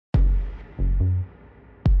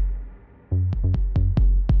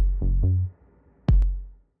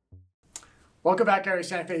Welcome back, Gary,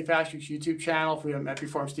 Santa Fe Fashion Week's YouTube channel. If we haven't met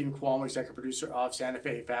before, I'm Stephen Cuomo, executive producer of Santa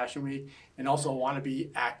Fe Fashion Week, and also a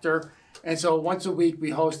wannabe actor. And so once a week,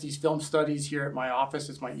 we host these film studies here at my office.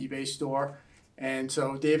 It's my eBay store. And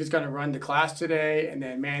so David's going to run the class today, and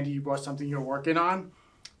then Mandy, you brought something you're working on.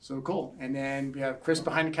 So cool. And then we have Chris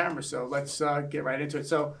behind the camera. So let's get right into it.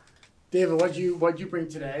 So David, what'd you bring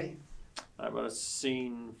today? I brought a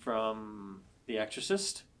scene from The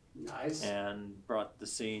Exorcist. Nice. And brought the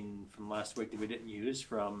scene from last week that we didn't use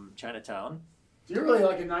from Chinatown. So you're really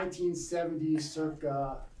like a 1970s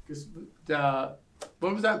circa, because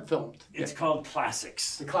when was that filmed? It's called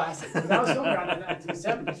Classics. The Classics. That was filmed around the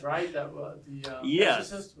 1970s, right? That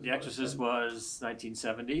yes, Exorcist The Exorcist was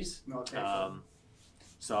 1970s. Okay.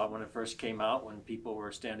 Saw it when it first came out, when people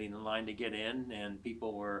were standing in line to get in, and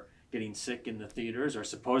people were getting sick in the theaters, or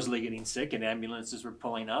supposedly getting sick, and ambulances were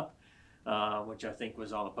pulling up. Which I think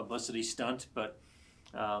was all a publicity stunt, but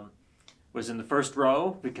was in the first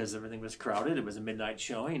row because everything was crowded. It was a midnight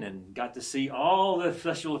showing, and got to see all the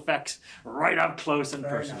special effects right up close and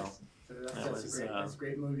Very personal. Nice. So that's a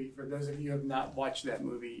great movie. For those of you who have not watched that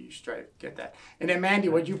movie, you should try to get that. And then Mandy,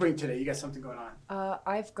 what'd you bring today? You got something going on?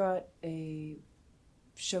 I've got a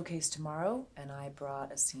showcase tomorrow, and I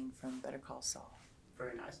brought a scene from Better Call Saul.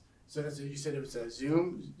 Very nice. So that's, you said it was a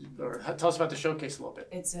Zoom, or tell us about the showcase a little bit.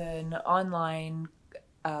 It's an online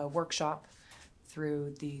workshop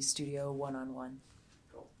through the studio one-on-one.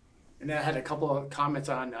 Cool. And then I had a couple of comments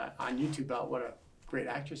on YouTube about what a great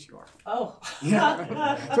actress you are. Oh.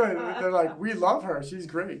 Yeah. So they're like, we love her. She's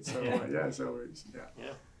great. So yeah.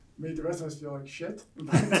 Made the rest of us feel like shit.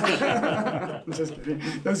 Just kidding.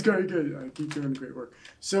 That's very good. Keep doing great work.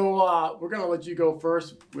 So we're gonna let you go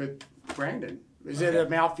first with Brandon. Is it a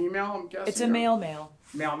male, female, I'm guessing? It's a male.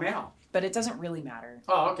 Male. But it doesn't really matter.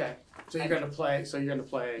 Oh, okay. So you're going to play,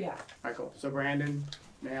 Yeah. All right, cool. So Brandon,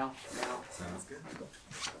 male. Sounds good. Cool.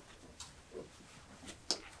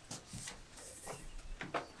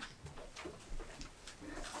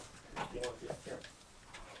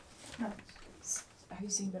 Have you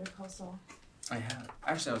seen Better Call Saul? I have.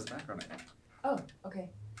 Actually, I was the background actor. Oh, okay.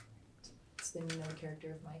 So then you know the character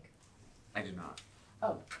of Mike? I do not.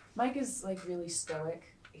 Oh, Mike is like really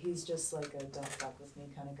stoic. He's just like a don't fuck with me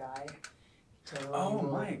kind of guy.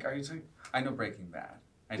 Totally Mike, are you talking? I know Breaking Bad.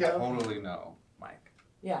 I Yeah. totally know Mike.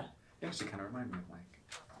 Yeah. You actually kind of remind me of Mike.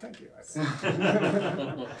 Thank you.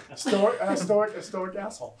 Stoic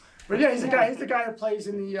asshole. But yeah, he's the guy that plays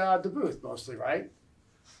in the booth mostly, right?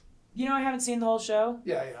 You know, I haven't seen the whole show.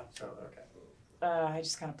 Yeah. So, okay. I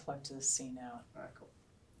just kind of plucked to the scene out. All right, cool.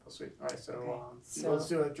 Sweet. All right, so, Okay. Let's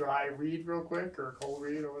do a dry read real quick, or a cold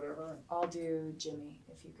read, or whatever. I'll do Jimmy,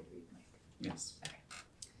 if you could read Mike. Yes. Okay.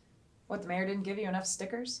 What, the mayor didn't give you enough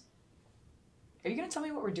stickers? Are you going to tell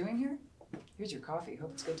me what we're doing here? Here's your coffee.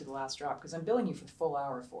 Hope it's good to the last drop, because I'm billing you for the full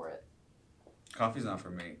hour for it. Coffee's not for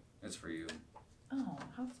me. It's for you. Oh,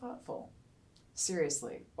 how thoughtful.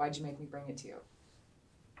 Seriously, why'd you make me bring it to you?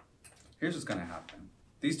 Here's what's gonna happen.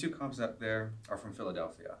 These two cops up there are from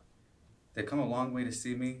Philadelphia. They come a long way to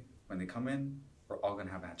see me. When they come in, we're all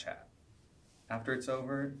gonna have a chat. After it's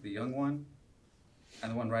over, the young one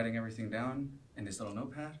and the one writing everything down in this little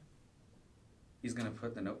notepad, he's gonna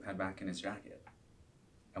put the notepad back in his jacket.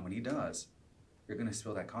 And when he does, you're gonna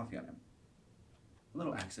spill that coffee on him. A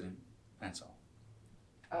little accident, that's all.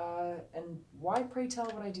 And why, pray tell,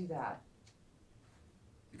 would I do that?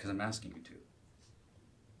 Because I'm asking you to.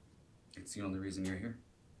 It's the only reason you're here.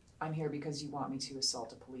 I'm here because you want me to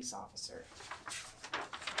assault a police officer.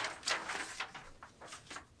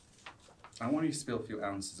 I want you to spill a few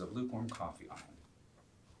ounces of lukewarm coffee on him.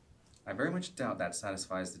 I very much doubt that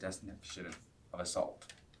satisfies the definition of assault.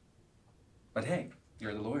 But hey,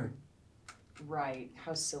 you're the lawyer. Right,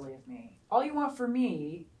 how silly of me. All you want is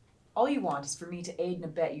for me to aid and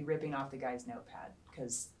abet you ripping off the guy's notepad,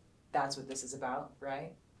 because that's what this is about,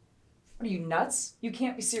 right? What are you, nuts? You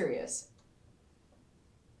can't be serious.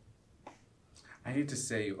 I hate to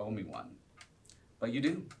say you owe me one, but you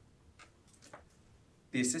do.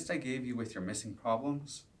 The assist I gave you with your missing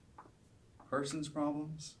problems, person's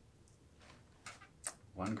problems,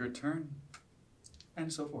 one good turn,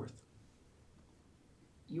 and so forth.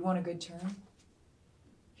 You want a good turn?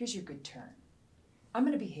 Here's your good turn. I'm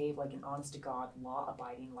gonna behave like an honest-to-God,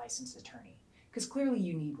 law-abiding licensed attorney, because clearly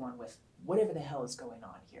you need one with whatever the hell is going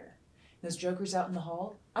on here. Those jokers out in the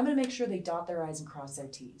hall, I'm gonna make sure they dot their I's and cross their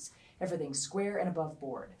T's. Everything's square and above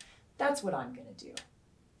board. That's what I'm gonna do.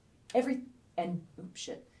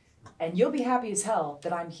 And you'll be happy as hell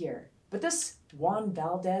that I'm here. But this Juan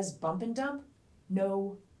Valdez bump and dump?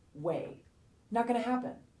 No way. Not gonna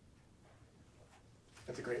happen.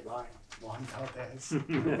 That's a great line. Juan Valdez.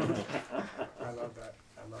 I love that.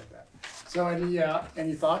 I love that. So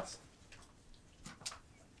any thoughts?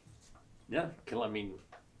 Yeah, I mean,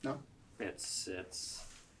 No. It's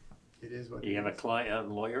It is what you have a client,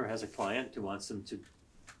 a lawyer has a client who wants them to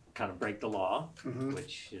kind of break the law, Mhm.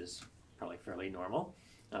 which is probably fairly normal.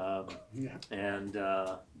 Yeah. And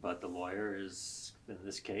but the lawyer is in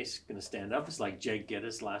this case going to stand up. It's like Jake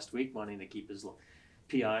Geddes last week wanting to keep his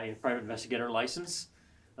PI, private investigator license.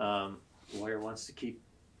 Lawyer wants to keep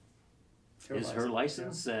her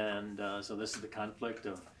license, and so this is the conflict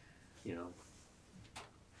of, you know,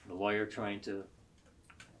 the lawyer trying to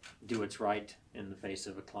do what's right in the face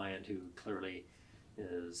of a client who clearly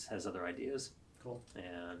has other ideas. Cool.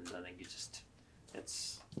 And I think it's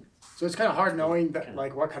So it's kind of hard knowing that,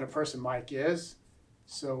 like, what kind of person Mike is.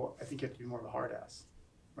 So I think you have to be more of a hard ass,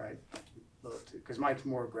 right? Because Mike's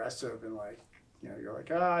more aggressive and, like, you know, you're like,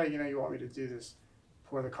 you want me to do this,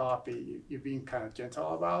 pour the coffee. You're being kind of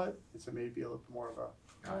gentle about it. And so maybe a little bit more of a.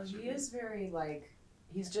 Well, he is very, like,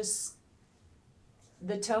 he's just,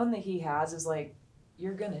 the tone that he has is like,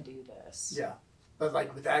 you're gonna do this. Yeah. But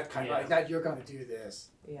like with that kind of, like, not you're going to do this.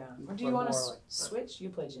 Yeah. Or do you But want to more like- switch? You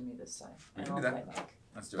play Jimmy this time. We And can I'll do play that. Mike.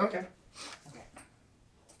 Let's do it. Okay. Okay.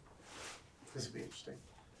 This would be interesting.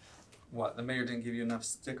 What? The mayor didn't give you enough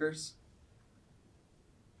stickers?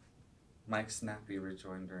 Mike Snappy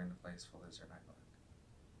rejoined during the place for Lizard Island.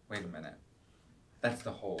 Wait a minute. That's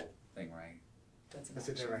the whole thing, right? That's an That's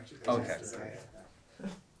a action. direction. Okay. Yeah.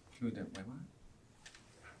 Who did? Wait, what?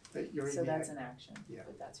 But you're So reading that's it. an action. Yeah.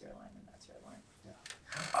 But that's your line and that's your line.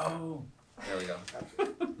 Oh, there we go.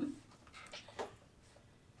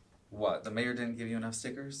 What? The mayor didn't give you enough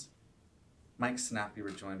stickers? Mike Snappy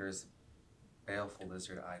rejoinders baleful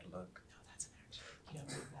lizard-eyed look. No, that's an action. You don't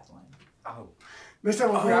read that line. Oh, Next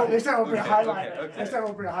time we'll be, next time we'll be a Okay, highlighter. okay. Next time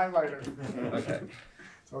we'll be a highlighter. okay.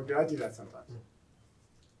 So okay, I do that sometimes.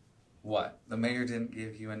 What? The mayor didn't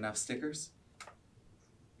give you enough stickers?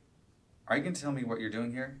 Are you going to tell me what you're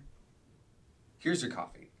doing here? Here's your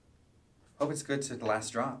coffee. Hope it's good to the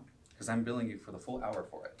last drop, because I'm billing you for the full hour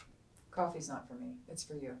for it. Coffee's not for me. It's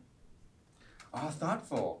for you. Oh,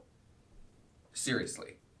 thoughtful.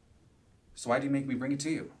 Seriously. So why do you make me bring it to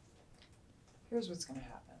you? Here's what's gonna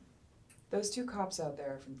happen. Those two cops out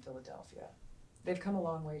there are from Philadelphia. They've come a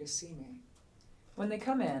long way to see me. When they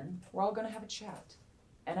come in, we're all gonna have a chat.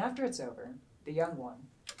 And after it's over, the young one,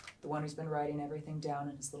 the one who's been writing everything down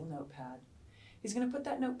in his little notepad, he's gonna put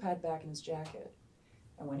that notepad back in his jacket.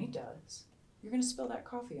 And when he does, you're gonna spill that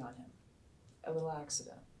coffee on him. A little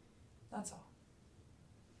accident. That's all.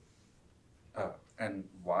 And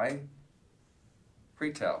why?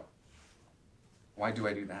 Pray tell. Why do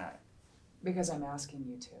I do that? Because I'm asking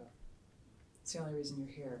you to. It's the only reason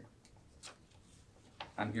you're here.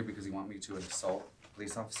 I'm here because you want me to assault a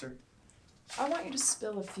police officer? I want you to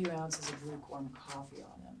spill a few ounces of lukewarm coffee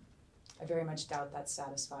on him. I very much doubt that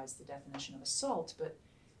satisfies the definition of assault, but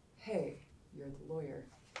hey, you're the lawyer.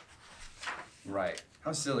 Right.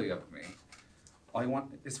 How silly of me. All you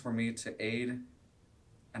want is for me to aid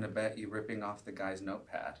and abet you ripping off the guy's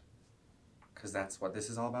notepad. Because that's what this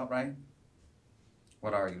is all about, right?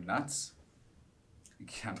 What are you, nuts? You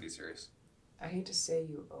can't be serious. I hate to say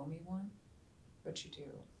you owe me one, but you do.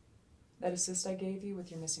 That assist I gave you with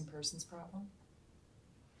your missing persons problem?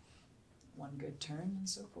 One good turn and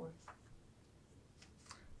so forth.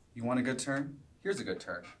 You want a good turn? Here's a good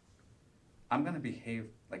turn. I'm going to behave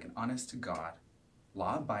like an honest-to-God,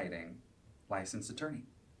 law-abiding, licensed attorney.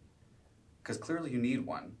 Because clearly you need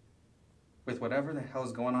one. With whatever the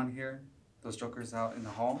hell's going on here, those jokers out in the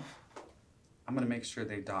hall, I'm going to make sure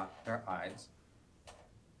they dot their I's.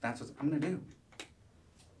 That's what I'm going to do.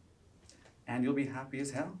 And you'll be happy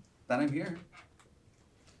as hell that I'm here.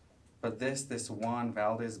 But this Juan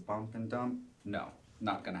Valdez bump and dump, no,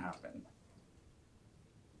 not going to happen.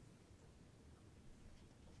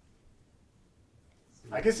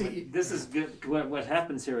 I guess he. This is good. What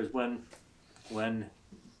happens here is when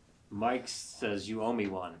Mike says you owe me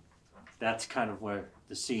one, that's kind of where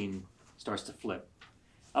the scene starts to flip.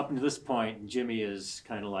 Up until this point, Jimmy is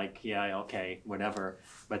kind of like, yeah, okay, whatever.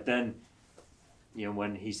 But then,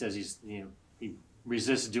 when he says he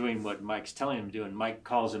resists doing what Mike's telling him to do, and Mike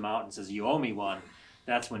calls him out and says, "You owe me one,"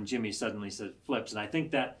 that's when Jimmy suddenly flips. And I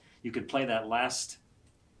think that you could play that last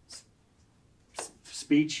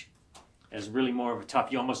speech as really more of a tough.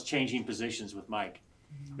 You're almost changing positions with Mike,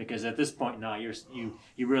 because at this point now you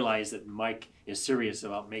realize that Mike is serious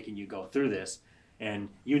about making you go through this, and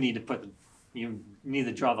you need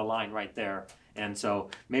to draw the line right there. And so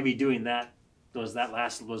maybe doing that, those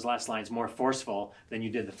last lines more forceful than you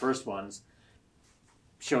did the first ones,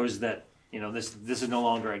 shows that this is no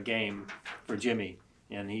longer a game for Jimmy,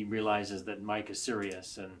 and he realizes that Mike is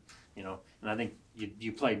serious, and I think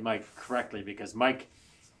you played Mike correctly, because Mike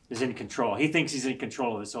is in control. He thinks he's in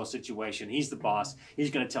control of this whole situation. He's the boss.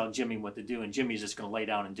 He's going to tell Jimmy what to do, and Jimmy's just going to lay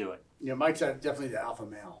down and do it. Yeah, Mike's definitely the alpha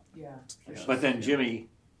male. Yeah. But then Jimmy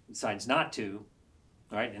decides not to,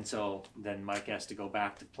 right? And so then Mike has to go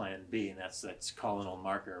back to plan B, and that's colonel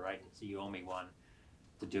marker, right? So you owe me one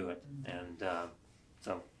to do it. And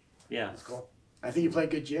so, yeah. That's cool. I think you played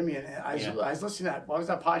good Jimmy, and I was listening to that. What was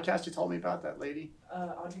that podcast you told me about, that lady?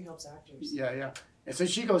 Audrey Helps Actors. Yeah. And so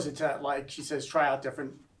she goes into that, like, she says, try out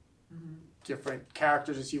different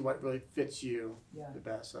characters and see what really fits you the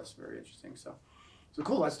best. So that's very interesting. So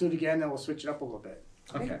cool. Let's do it again, then we'll switch it up a little bit.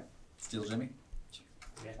 Okay. Steal Jimmy?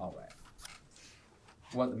 Yeah. All right.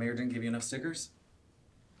 What, the mayor didn't give you enough stickers?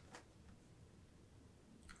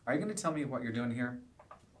 Are you going to tell me what you're doing here?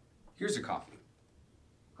 Here's your coffee.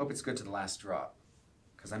 Hope it's good to the last drop,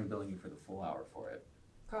 because I'm billing you for the full hour for it.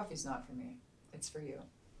 Coffee's not for me. It's for you.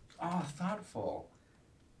 Oh, thoughtful.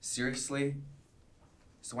 Seriously?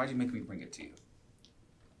 So why'd you make me bring it to you?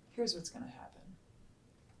 Here's what's gonna happen.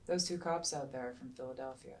 Those 2 cops out there are from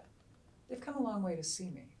Philadelphia. They've come a long way to see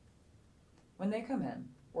me. When they come in,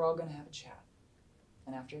 we're all gonna have a chat.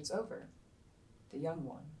 And after it's over, the young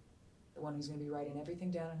one, the one who's gonna be writing everything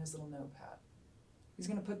down in his little notepad, he's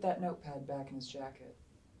gonna put that notepad back in his jacket.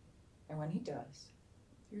 And when he does,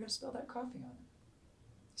 you're gonna spill that coffee on him.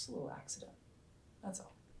 Just a little accident. That's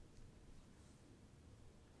all.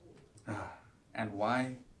 And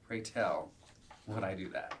why, pray tell, would I do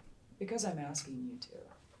that? Because I'm asking you to.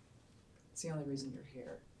 It's the only reason you're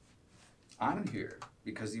here. I'm here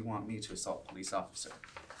because you want me to assault a police officer.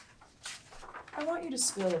 I want you to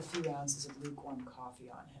spill a few ounces of lukewarm coffee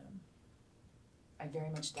on him. I very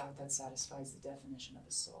much doubt that satisfies the definition of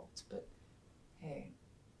assault, but hey,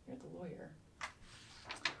 you're the lawyer.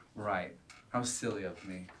 Right. How silly of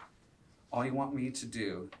me. All you want me to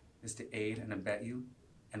do is to aid and abet you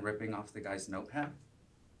in ripping off the guy's notepad?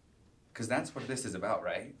 Because that's what this is about,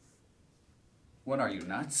 right? What are you,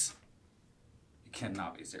 nuts? You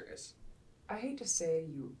cannot be serious. I hate to say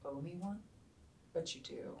you owe me one, but you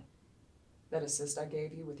do. That assist I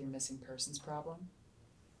gave you with your missing persons problem?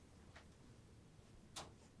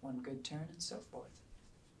 One good turn and so forth.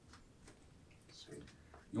 Sweet.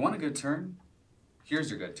 You want a good turn? Here's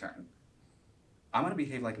your good turn. I'm going to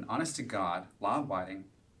behave like an honest-to-God, law-abiding,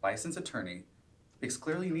 licensed attorney, because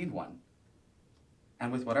clearly you need one.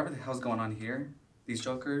 And with whatever the hell's going on here, these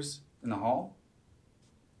jokers in the hall,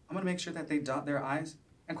 I'm going to make sure that they dot their I's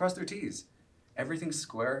and cross their T's. Everything's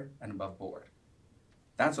square and above board.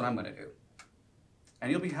 That's what I'm going to do.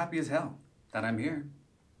 And you'll be happy as hell that I'm here.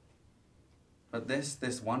 But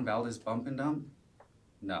this one Valdez bump and dump?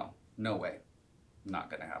 No way. Not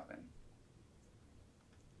going to happen.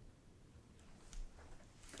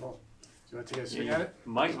 Cool. Do you want to take a swing at it?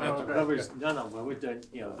 Mike, Okay. whoever's, no, when we're done,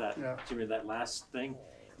 that, Yeah. Jimmy, that last thing,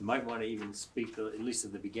 you might want to even speak, at least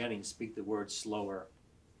at the beginning, speak the word slower,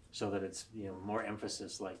 so that it's, more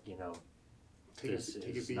emphasis, like, this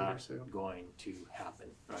Take a is beat or not so. going to happen,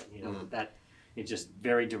 right? That, it's just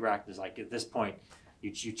very direct. It's like, at this point,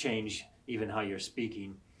 you change even how you're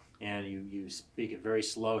speaking, and you speak it very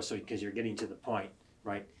slow, so, because you're getting to the point,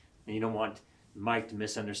 right? And you don't want Mike to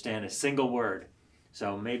misunderstand a single word.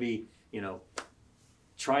 So maybe,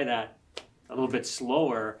 try that a little bit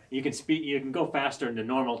slower. You can go faster in the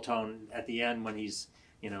normal tone at the end when he's,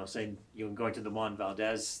 saying, going to the Juan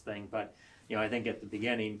Valdez thing. But, I think at the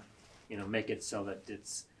beginning, make it so that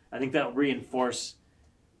I think that'll reinforce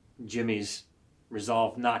Jimmy's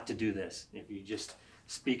resolve not to do this. If you just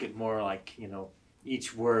speak it more like,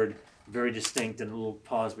 each word very distinct and a little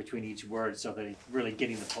pause between each word, so that he's really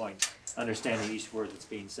getting the point, understanding each word that's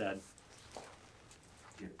being said.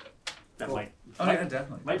 That Cool.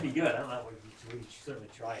 Definitely. might be good. I don't know. We should certainly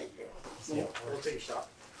try it. See how it We'll works. take a shot.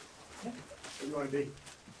 Yeah. What do you want to be?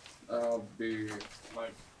 I'll be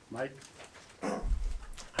Mike. Mike?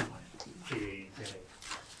 Jimmy.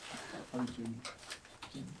 I'm Jim.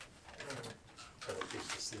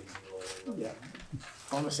 Yeah.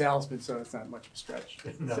 I'm a salesman, so it's not much of a stretch.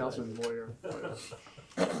 No. Salesman, lawyer.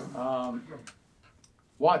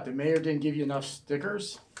 What? The mayor didn't give you enough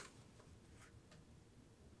stickers?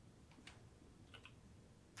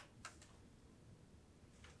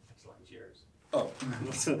 Next line's yours. Oh.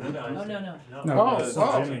 No.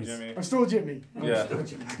 Oh, Jimmy. I'm still Jimmy. Yeah.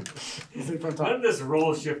 He's in front None top. of this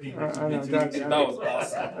role shifting. I know, that's- That was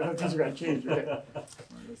awesome. I thought these were gonna change. Okay.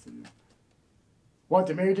 What?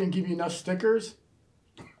 The mayor didn't give you enough stickers?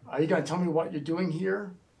 Are you gonna tell me what you're doing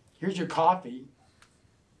here? Here's your coffee.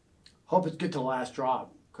 Hope it's good to the last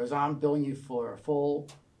drop, because I'm billing you for a full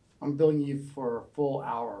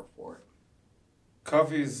hour for it.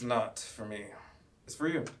 Coffee's not for me. It's for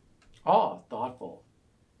you. Oh, thoughtful.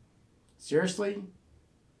 Seriously?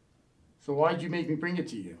 So why'd you make me bring it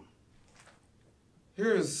to you?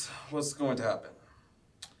 Here's what's going to happen.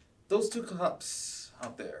 Those two cops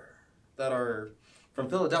out there that are from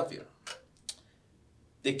Philadelphia,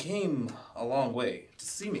 they came a long way to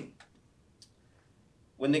see me.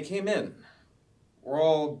 When they came in, we're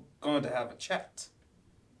all going to have a chat.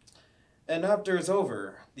 And after it's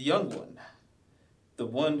over, the young one, the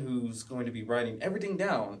one who's going to be writing everything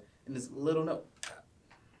down in this little notepad,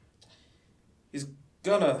 he's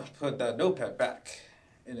gonna put that notepad back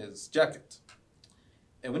in his jacket.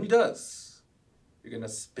 And when he does, you're gonna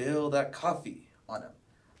spill that coffee on him.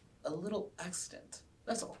 A little accident,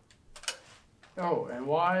 that's all. Oh, and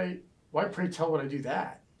why pray tell would I do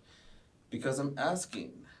that? Because I'm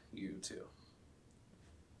asking you to.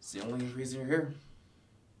 It's the only reason you're here.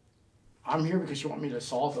 I'm here because you want me to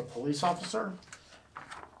assault a police officer?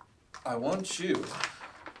 I want you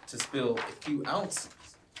to spill a few ounces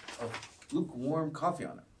of lukewarm coffee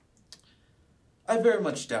on him. I very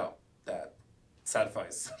much doubt that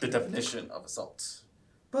satisfies the definition of assault.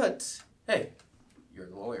 But, hey, you're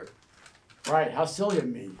the lawyer. Right, how silly of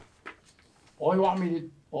me. All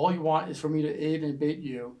you want is for me to aid and abet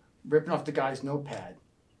you ripping off the guy's notepad.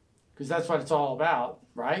 Because that's what it's all about,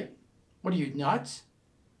 right? What are you, nuts?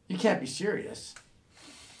 You can't be serious.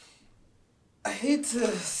 I hate to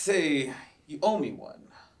say you owe me one,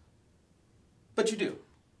 but you do.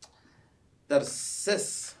 That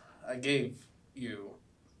assist I gave you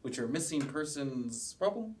with your missing persons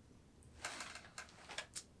problem,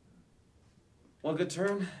 one good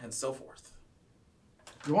turn and so forth.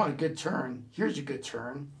 You want a good turn? Here's your good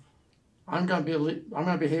turn. I'm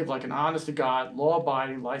gonna behave like an honest to God,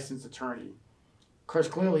 law-abiding, licensed attorney. Of course,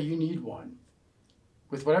 clearly you need one.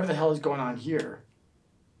 With whatever the hell is going on here,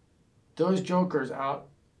 those jokers out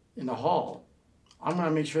in the hall, I'm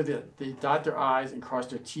gonna make sure that they dot their I's and cross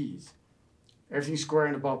their T's. Everything's square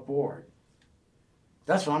and above board.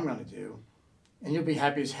 That's what I'm gonna do. And you'll be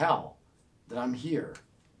happy as hell that I'm here.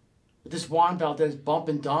 But this Juan Valdez bump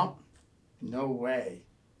and dump, no way.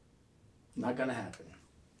 Not gonna happen.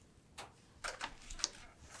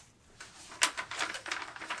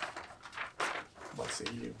 What say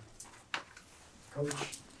you,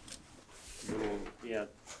 Coach? Yeah,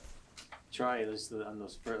 try this on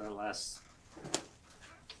those last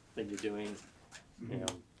thing you're doing. You know,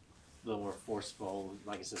 a little more forceful,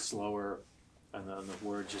 like I said, slower on the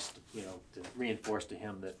word, just to reinforce to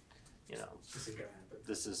him that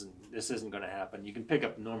this isn't going to happen. You can pick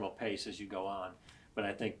up normal pace as you go on, but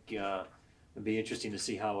I think it'd be interesting to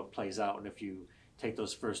see how it plays out, and if you take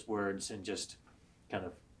those first words and just kind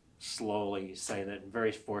of slowly say that,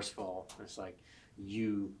 very forceful. It's like,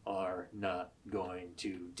 you are not going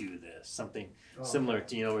to do this. Something similar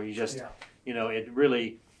to, where you just, it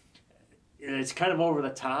really, it's kind of over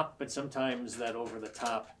the top, but sometimes that over the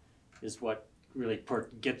top is what really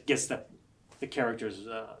gets the characters,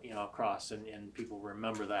 across, and people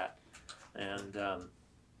remember that. And,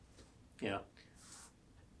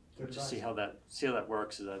 just see how that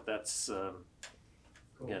works. That's cool.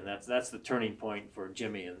 Again, that's the turning point for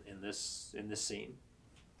Jimmy in this scene.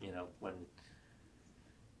 When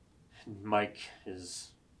Mike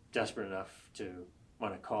is desperate enough to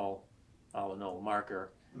want to call Al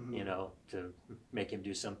Marker, to make him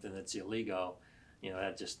do something that's illegal,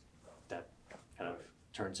 that kind of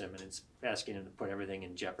turns him, and it's asking him to put everything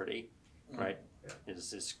in jeopardy, right? Yeah.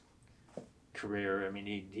 His career. I mean,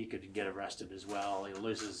 he could get arrested as well. He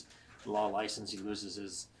loses law license. He loses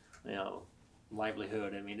his,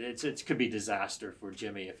 livelihood. I mean, it could be disaster for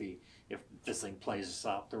Jimmy if this thing plays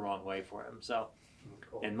out the wrong way for him. So,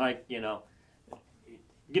 cool. And Mike, getting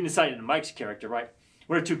insight into Mike's character, right?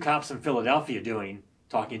 What are two cops in Philadelphia doing,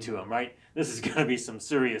 talking to him, right? This is going to be some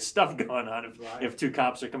serious stuff going on if two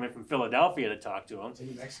cops are coming from Philadelphia to talk to him. To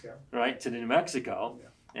New Mexico. Right, to New Mexico.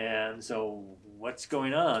 Yeah. And so what's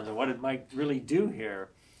going on? So what did Mike really do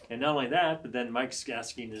here? And not only that, but then Mike's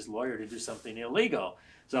asking his lawyer to do something illegal.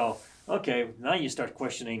 So, okay, now you start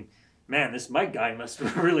questioning, man, this Mike guy must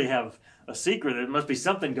really have a secret. There must be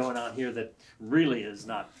something going on here that really is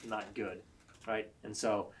not good, right? And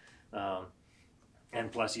so, and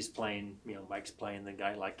plus he's playing, Mike's playing the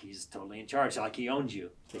guy like he's totally in charge, like he owns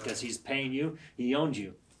you. Because he's paying you, he owns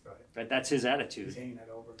you. Right? That's his attitude. He's hanging that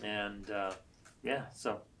over. And,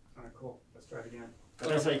 so. All right, cool. Let's try it again.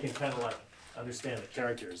 That's how you can kind of understand the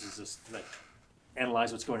characters, is just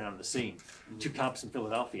analyze what's going on in the scene. Mm-hmm. Two cops in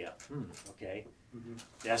Philadelphia. Okay. Mm-hmm.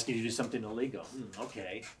 They ask you to do something illegal.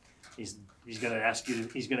 Okay. he's going to ask you.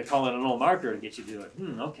 He's going to call in an old marker to get you to do it.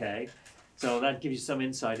 Okay, so that gives you some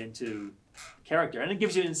insight into character, and it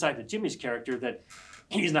gives you insight to Jimmy's character that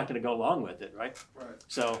he's not going to go along with it, right? Right.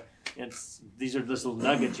 So these are just little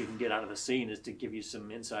nuggets you can get out of the scene is to give you some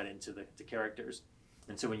insight into the characters,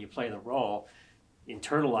 and so when you play the role,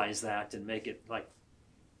 internalize that and make it like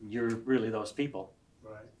you're really those people.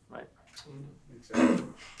 Right. Right. Exactly.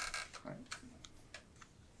 Right.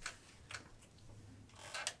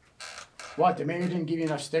 What, the mayor didn't give you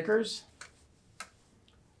enough stickers?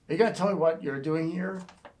 Are you gonna tell me what you're doing here?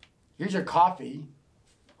 Here's your coffee.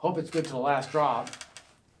 Hope it's good to the last drop.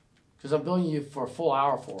 Because I'm billing you for a full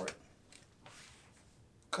hour for it.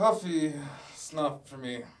 Coffee is not for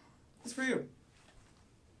me. It's for you.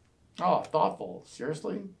 Oh, thoughtful.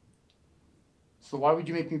 Seriously? So why would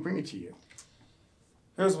you make me bring it to you?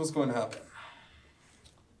 Here's what's going to happen.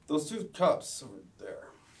 Those two cops over there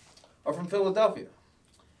are from Philadelphia.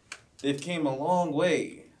 They've came a long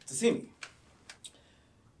way to see me.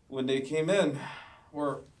 When they came in,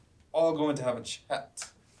 we're all going to have a chat.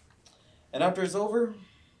 And after it's over,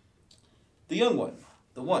 the young one,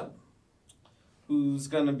 the one who's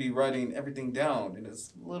going to be writing everything down in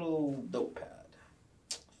his little notepad,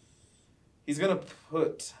 he's going to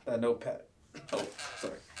put that notepad,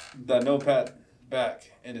 that notepad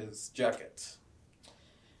back in his jacket.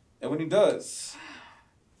 And when he does,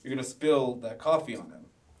 you're going to spill that coffee on him.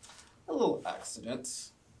 A little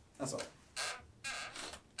accident, that's all.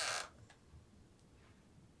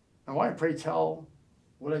 And why, pray tell,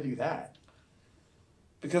 would I do that?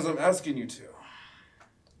 Because I'm asking you to.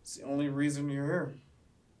 It's the only reason you're here.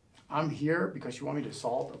 I'm here because you want me to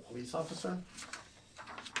assault a police officer?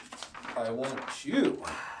 I want you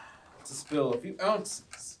to spill a few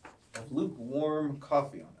ounces of lukewarm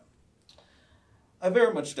coffee on him. I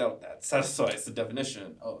very much doubt that satisfies the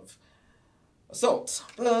definition of assault,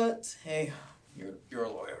 but hey, you're a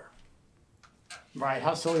lawyer. Right,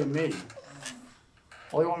 how silly of me.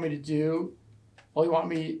 All you want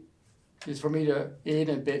me is for me to aid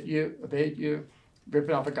and abet you,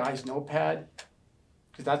 ripping off a guy's notepad?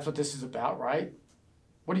 Because that's what this is about, right?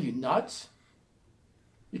 What are you, nuts?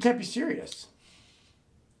 You can't be serious.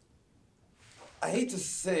 I hate to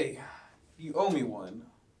say you owe me one,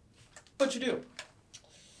 but you do.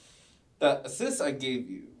 That assist I gave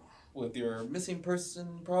you with your missing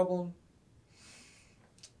person problem,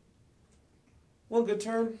 one good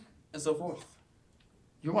turn, and so forth.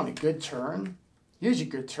 You want a good turn? Here's your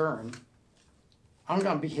good turn. I'm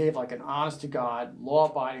going to behave like an honest-to-God,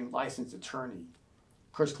 law-abiding, licensed attorney.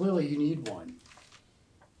 Of course, clearly you need one.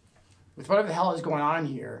 With whatever the hell is going on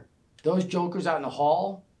here, those jokers out in the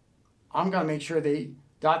hall, I'm going to make sure they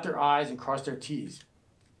dot their I's and cross their T's.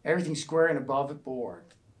 Everything's square and above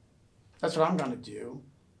board. That's what I'm going to do.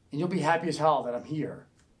 And you'll be happy as hell that I'm here.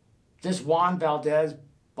 This Juan Valdez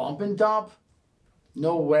bump and dump?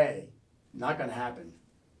 No way. Not going to happen.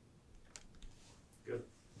 Good.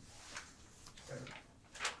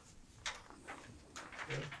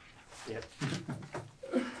 Yep.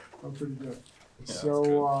 I'm pretty good. Yeah,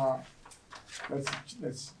 So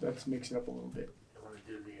let's mix it up a little bit. You want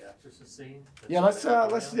to do the exorcist scene? Yeah, let's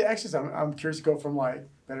do the extras. I'm curious to go from like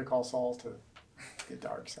Better Call Saul to the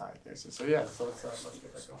dark side. There. So yeah, so let's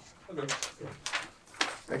get that going. Okay.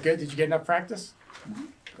 Is that good? Did you get enough practice? Mm-hmm.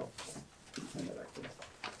 Cool.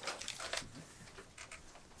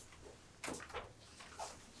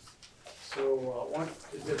 So one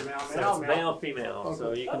is it male, So it's male, female. Okay.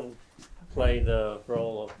 So you can play the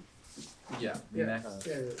role of. Yeah. Yeah. Next.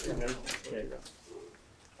 Yeah. There you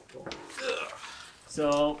go.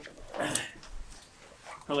 So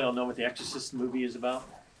probably all know what the Exorcist movie is about.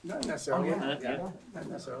 Not necessarily. Oh, yeah. Yeah. Not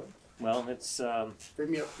necessarily. Well, it's Bring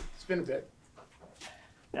me up. Spin a bit.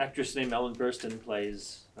 an actress named Ellen Burstyn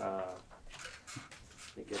plays. I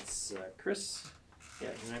think it's Chris. Yeah,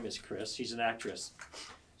 her name is Chris. She's an actress.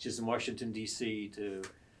 She's in Washington D.C. to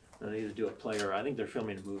either do a play or I think they're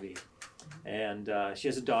filming a movie. And she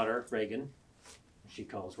has a daughter, Reagan. She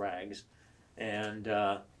calls Rags, and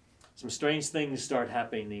some strange things start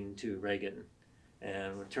happening to Reagan,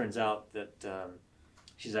 and it turns out that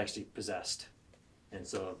she's actually possessed, and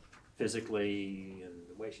so physically and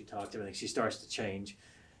the way she talks, everything, she starts to change,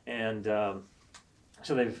 and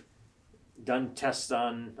so they've done tests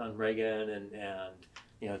on Reagan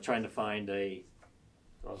and trying to find a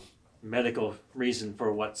medical reason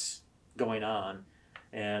for what's going on.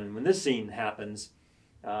 And when this scene happens,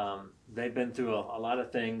 they've been through a lot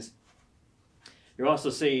of things. You're also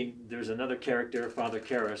seeing there's another character, Father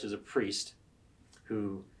Karras, who's a priest,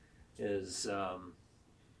 who is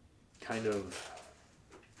kind of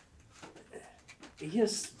he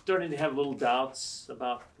is starting to have little doubts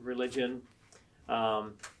about religion.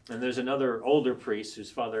 And there's another older priest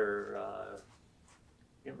whose father, I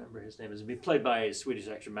can't remember his name, is played by a Swedish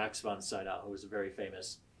actor, Max von Sydow, who was a very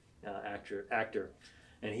famous actor.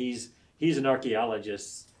 And he's an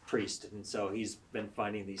archaeologist priest, and so he's been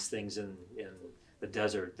finding these things in the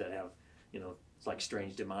desert that have, it's like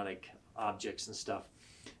strange demonic objects and stuff.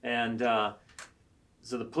 And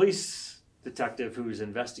so the police detective who's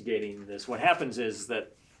investigating this, what happens is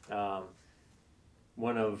that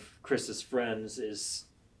one of Chris's friends is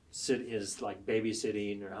like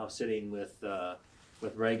babysitting or house sitting with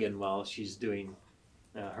Reagan while she's doing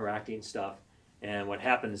her acting stuff, and what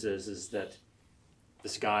happens is that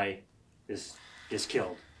this guy is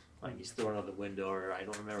killed, like he's thrown out the window, or I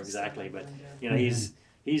don't remember exactly, but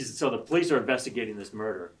he's so the police are investigating this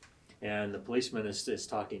murder, and the policeman is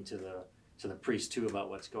talking to the priest too about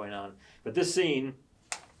what's going on. But this scene,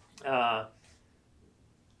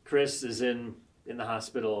 Chris is in the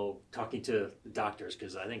hospital talking to the doctors,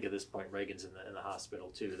 because I think at this point Reagan's in the hospital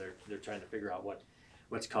too. They're trying to figure out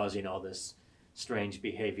what's causing all this strange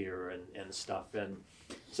behavior and stuff. And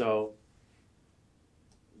so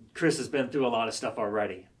Chris has been through a lot of stuff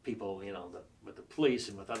already. People, with the police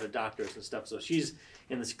and with other doctors and stuff. So she's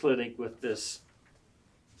in this clinic with this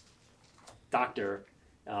doctor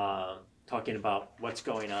talking about what's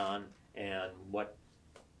going on and what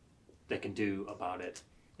they can do about it.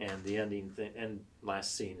 And the ending and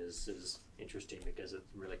last scene is interesting because it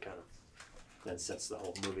really kind of then sets the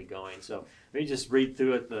whole movie going. So let me just read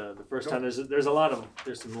through it the first time.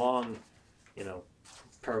 There's some long,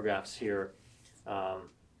 paragraphs here.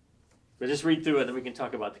 But just read through it, and then we can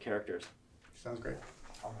talk about the characters. Sounds great.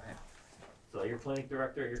 All right. So you're clinic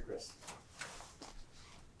director, you're Chris.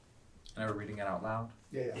 And we're reading it out loud?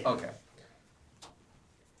 Yeah. Okay.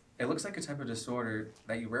 It looks like a type of disorder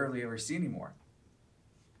that you rarely ever see anymore.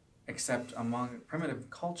 Except among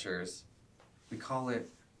primitive cultures, we call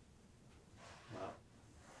it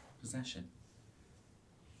possession.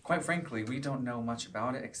 Quite frankly, we don't know much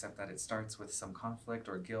about it except that it starts with some conflict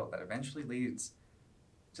or guilt that eventually leads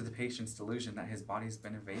to the patient's delusion that his body's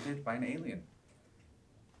been invaded by an alien.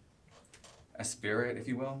 A spirit, if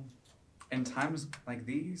you will. In times like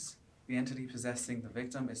these, the entity possessing the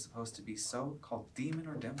victim is supposed to be so-called demon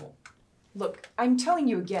or devil. Look, I'm telling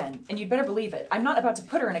you again, and you'd better believe it. I'm not about to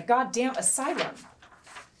put her in a goddamn asylum.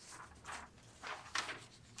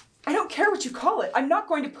 I don't care what you call it. I'm not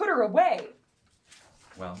going to put her away.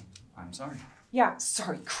 Well, I'm sorry. Yeah,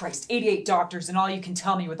 sorry, Christ. 88 doctors and all you can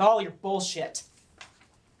tell me with all your bullshit.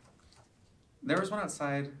 There is one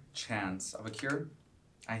outside chance of a cure.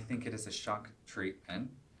 I think it is a shock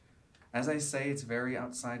treatment. As I say, it's very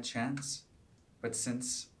outside chance, but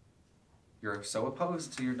since you're so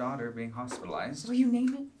opposed to your daughter being hospitalized... Will you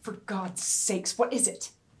name it? For God's sakes, what is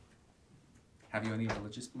it? Have you any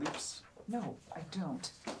religious beliefs? No, I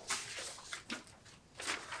don't.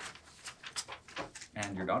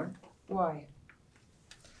 And your daughter? Why?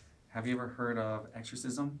 Have you ever heard of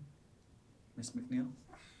exorcism, Miss McNeil?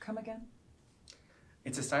 Come again?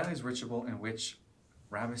 It's a stylized ritual in which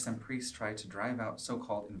rabbis and priests try to drive out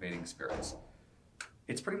so-called invading spirits.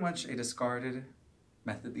 It's pretty much a discarded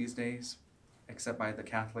method these days, except by the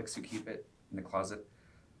Catholics who keep it in the closet.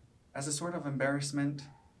 As a sort of embarrassment,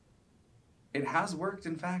 it has worked,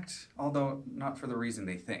 in fact, although not for the reason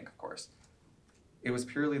they think, of course. It was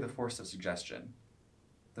purely the force of suggestion.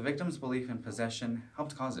 The victim's belief in possession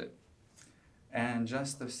helped cause it. And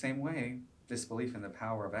just the same way, this belief in the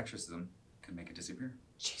power of exorcism can make it disappear.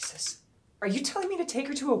 Jesus. Are you telling me to take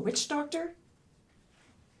her to a witch doctor?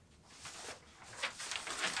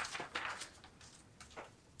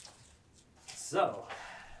 So,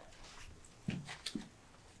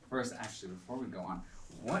 First, actually, before we go on,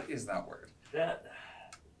 what is that word? that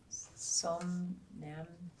Somnambuliform?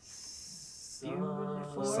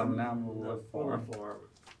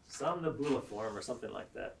 Somnambuliform or something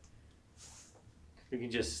like that. You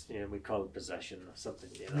can just, we call it possession or something,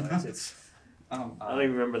 it's I don't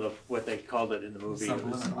even remember what they called it in the movie.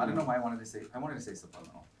 Subliminal. I don't know why I wanted to say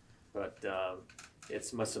subliminal. But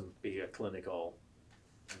it must be a clinical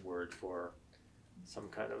word for some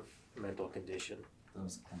kind of mental condition.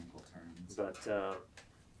 Those clinical terms. But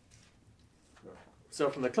so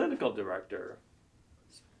from the clinical director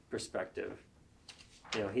perspective,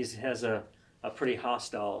 he has a pretty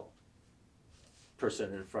hostile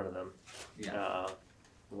person in front of them. Yeah.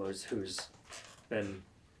 Who's been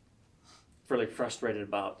fairly frustrated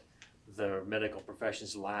about the medical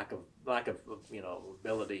profession's lack of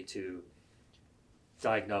ability to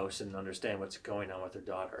diagnose and understand what's going on with their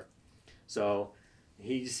daughter. So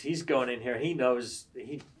he's going in here. He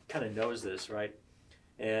kind of knows this, right?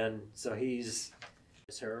 And so he's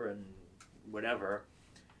her and whatever.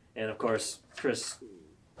 And of course, Chris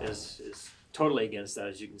is totally against that,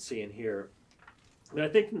 as you can see and hear. But I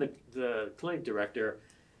think from the clinic director,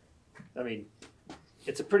 I mean,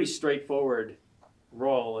 it's a pretty straightforward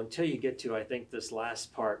role until you get to, I think, this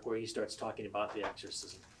last part where he starts talking about the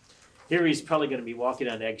exorcism. Here he's probably going to be walking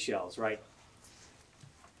on eggshells, right?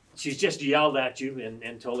 She's just yelled at you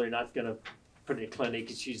and told her not going to put in a clinic.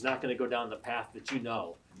 She's not going to go down the path that you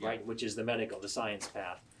know, right, which is the medical, the science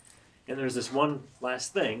path. And there's this one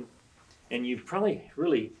last thing, and you probably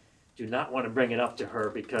really do not want to bring it up to her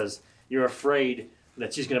because you're afraid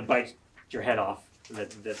that she's going to bite your head off,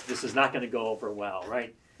 that this is not going to go over well,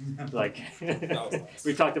 right? Like,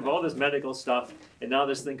 we talked about all this medical stuff, and now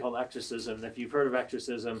this thing called exorcism. And if you've heard of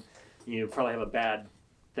exorcism, you probably have a bad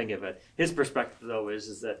thing of it. His perspective, though,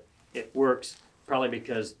 is that it works probably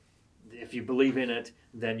because if you believe in it,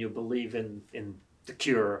 then you believe in the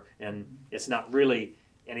cure, and it's not really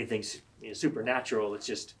anything supernatural, it's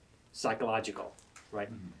just psychological,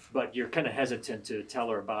 right? Mm-hmm. But you're kind of hesitant to tell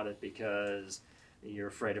her about it because you're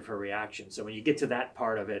afraid of her reaction. So when you get to that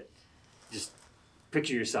part of it, just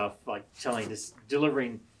picture yourself like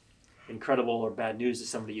delivering incredible or bad news to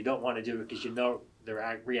somebody you don't want to do because you know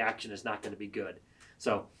their reaction is not going to be good.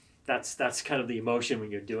 So that's kind of the emotion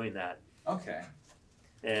when you're doing that. Okay.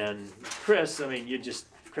 And Chris, I mean,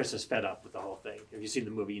 Chris is fed up with the whole thing. If you've seen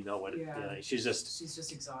the movie, you know what she's just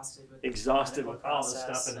exhausted with all the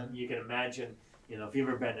stuff. And then you can imagine, if you've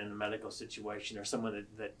ever been in a medical situation or someone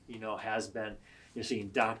that has been, you're seeing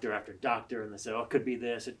doctor after doctor, and they say, oh, it could be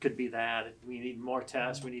this, it could be that, we need more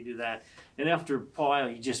tests, we need to do that. And after a while,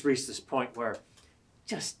 you just reach this point where,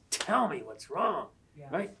 just tell me what's wrong,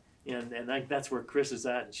 right? And that's where Chris is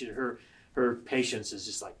at, and her patience is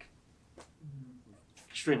just like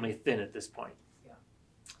extremely thin at this point. Yeah.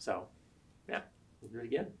 So, yeah, we'll do it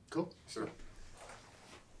again. Cool. Sure.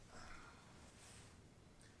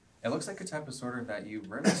 It looks like a type of disorder that you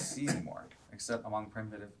rarely see anymore, except among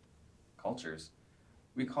primitive cultures.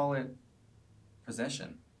 We call it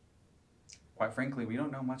possession. Quite frankly, we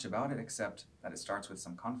don't know much about it except that it starts with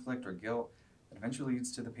some conflict or guilt that eventually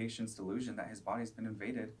leads to the patient's delusion that his body's been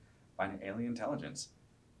invaded by an alien intelligence,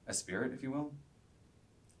 a spirit, if you will.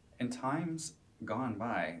 In times gone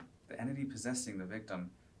by, the entity possessing the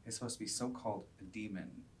victim is supposed to be so-called a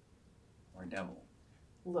demon or a devil.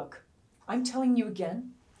 Look, I'm telling you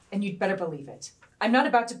again, and you'd better believe it. I'm not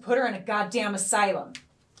about to put her in a goddamn asylum.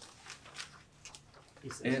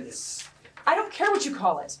 I don't care what you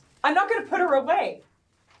call it. I'm not going to put her away.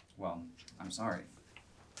 Well, I'm sorry.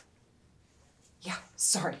 Yeah,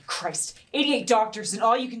 sorry, Christ. 88 doctors and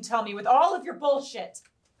all you can tell me with all of your bullshit.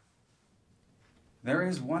 There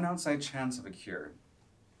is one outside chance of a cure.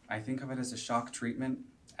 I think of it as a shock treatment.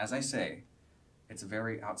 As I say, it's a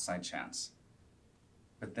very outside chance.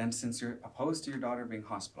 But then since you're opposed to your daughter being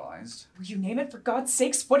hospitalized... Will you name it for God's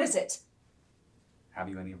sakes? What is it? Have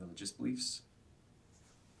you any religious beliefs?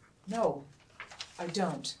 No, I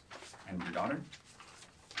don't. And your daughter?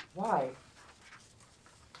 Why?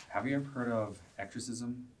 Have you ever heard of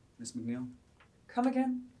exorcism, Miss McNeil? Come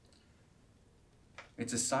again?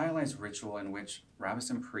 It's a stylized ritual in which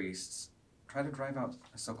Rabbisan priests try to drive out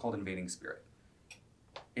a so-called invading spirit.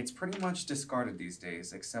 It's pretty much discarded these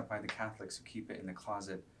days, except by the Catholics who keep it in the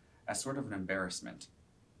closet as sort of an embarrassment.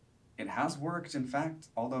 It has worked, in fact,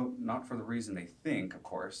 although not for the reason they think, of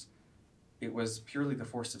course. It was purely the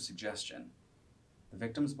force of suggestion. The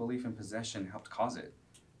victim's belief in possession helped cause it,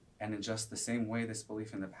 and in just the same way this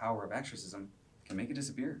belief in the power of exorcism can make it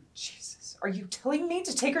disappear. Jesus, are you telling me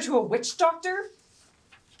to take her to a witch doctor?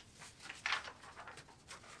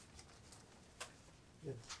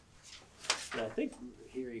 Yeah. And I think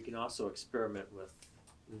here you can also experiment with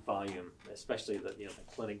volume, especially the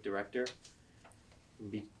clinic director.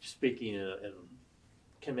 Be speaking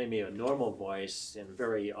in maybe a normal voice and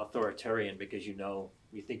very authoritarian because you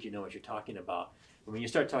think you know what you're talking about. And when you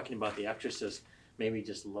start talking about The Exorcist, maybe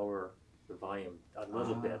just lower the volume a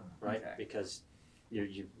little bit, right? Okay. Because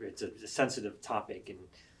it's a sensitive topic, and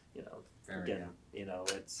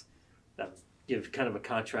it's give kind of a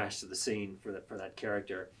contrast to the scene for that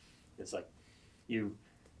character. It's like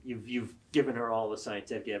you've given her all the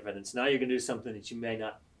scientific evidence. Now you're going to do something that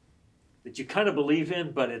you kind of believe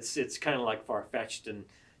in, but it's kind of like far-fetched, and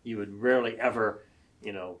you would rarely ever,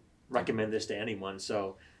 recommend this to anyone.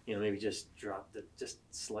 So, maybe just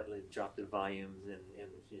slightly drop the volume and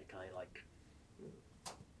kind of like.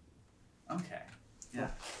 Okay. Yeah.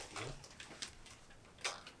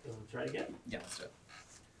 We'll try again. Yeah, let's do it.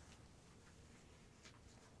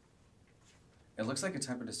 It looks like a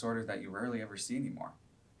type of disorder that you rarely ever see anymore,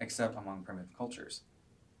 except among primitive cultures.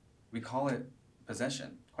 We call it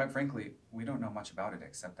possession. Quite frankly, we don't know much about it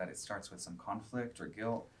except that it starts with some conflict or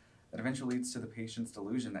guilt that eventually leads to the patient's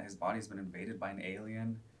delusion that his body's been invaded by an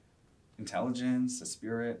alien intelligence, a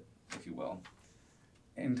spirit, if you will.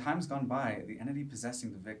 In times gone by, the entity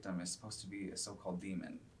possessing the victim is supposed to be a so-called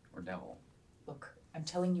demon or devil. Look, I'm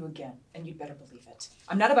telling you again, and you'd better believe it.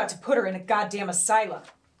 I'm not about to put her in a goddamn asylum.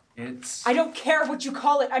 I don't care what you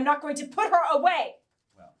call it. I'm not going to put her away.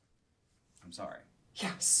 Well, I'm sorry.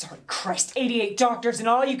 Yeah, sorry, Christ. 88 doctors and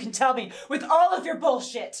all you can tell me with all of your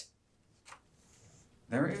bullshit.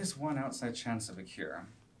 There is one outside chance of a cure.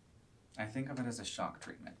 I think of it as a shock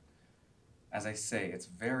treatment. As I say, it's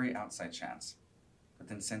very outside chance. But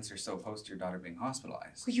then since you're so opposed to your daughter being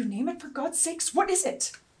hospitalized... Will you name it, for God's sakes? What is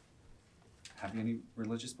it? Have you any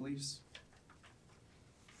religious beliefs?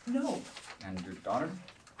 No. And your daughter?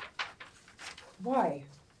 Why?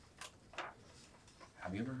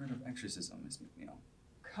 Have you ever heard of exorcism, Miss McNeil?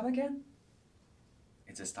 Come again?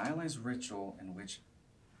 It's a stylized ritual in which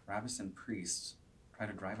rabbis and priests try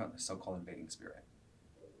to drive out the so-called invading spirit.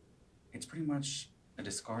 It's pretty much a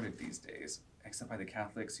discarded these days, except by the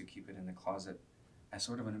Catholics who keep it in the closet as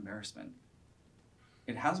sort of an embarrassment.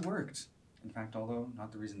 It has worked, in fact, although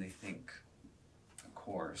not the reason they think. Of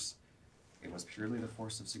course, it was purely the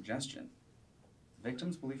force of suggestion. The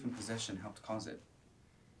victim's belief in possession helped cause it.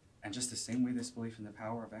 And just the same way this belief in the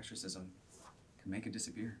power of exorcism can make it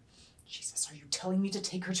disappear. Jesus, are you telling me to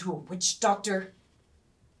take her to a witch doctor?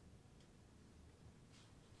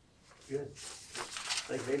 Good.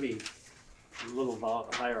 Like maybe a little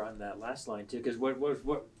higher on that last line too, because what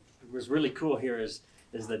was really cool here is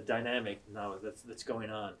the dynamic now that's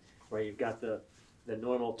going on, where you've got the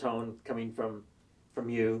normal tone coming from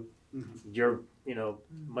you. Mm-hmm. You're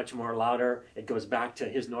much more louder. It goes back to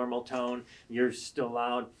his normal tone. You're still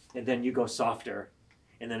loud, and then you go softer,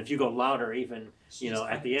 and then if you go louder, even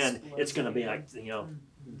at the end, it's going to be like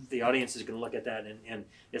the audience is going to look at that, and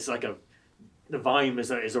it's like the volume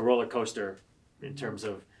is a roller coaster in terms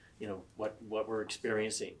of what we're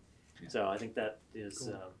experiencing. Yeah. So I think that is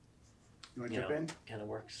cool. You want to jump in? Kind of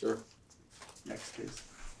works. Sure. Next, please.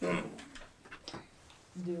 Do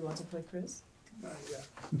you want to play Chris?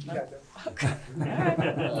 Yeah. Okay.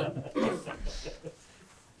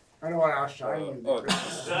 I don't want to outshine you.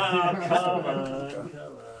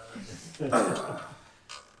 Come on.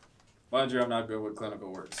 Mind you, I'm not good with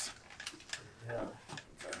clinical words. Yeah.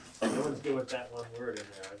 No one's good with that one word in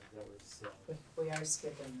there. That was, We are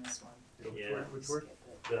skipping this one. yeah. Which word?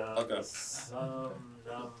 Okay. Is that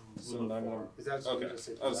Okay. just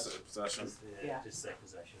say I'll possession? say possession. Yeah. Just say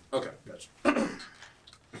possession. Okay, gotcha.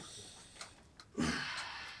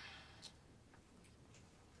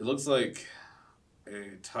 It looks like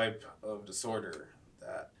a type of disorder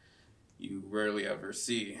that you rarely ever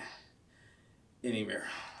see anywhere.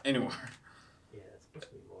 Yeah, it's supposed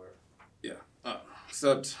to be more. Yeah,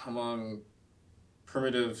 except among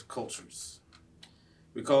primitive cultures.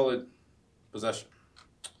 We call it possession.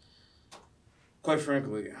 Quite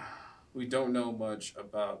frankly, we don't know much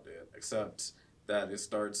about it, except that it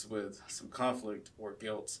starts with some conflict or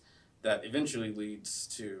guilt that eventually leads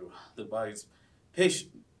to the body's patient's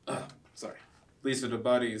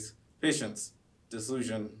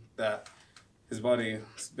delusion that his body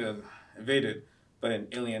has been invaded by an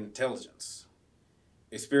alien intelligence,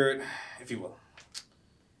 a spirit, if you will.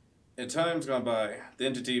 In times gone by, the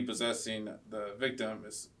entity possessing the victim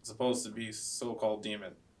is supposed to be so-called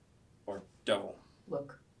demon or devil.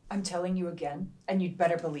 Look, I'm telling you again, and you'd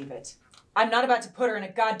better believe it. I'm not about to put her in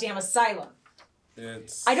a goddamn asylum.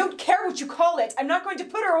 I don't care what you call it. I'm not going to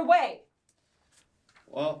put her away.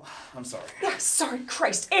 Well, I'm sorry. Yeah, sorry,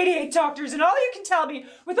 Christ. 88 doctors and all you can tell me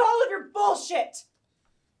with all of your bullshit.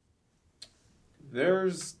 There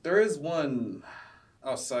is one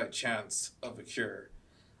outside chance of a cure.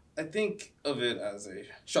 I think of it as a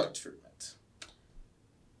shock treatment.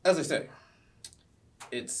 As I say,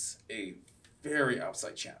 it's a very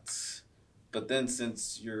outside chance. But then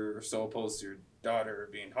since you're so opposed to your daughter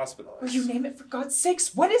being hospitalized... Will you name it, for God's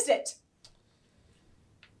sakes? What is it?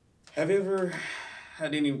 Have you ever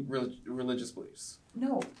had any religious beliefs?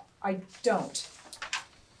 No, I don't.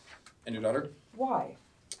 And your daughter? Why?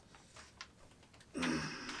 Have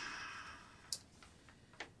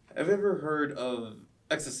you ever heard of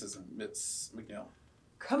exorcism, Miss McNeil?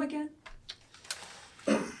 Come again?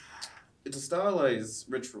 It's a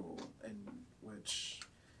stylized ritual in which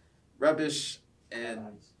rabbis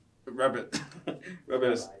and rabbis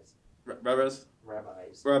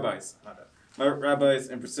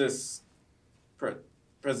and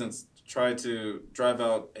presence try to drive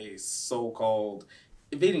out a so-called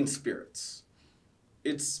invading spirits.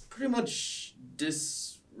 It's pretty much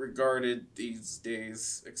disrespectful regarded these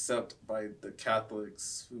days, except by the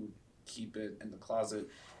Catholics who keep it in the closet,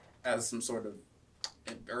 as some sort of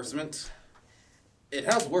embarrassment. It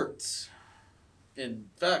has worked. In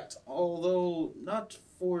fact, although not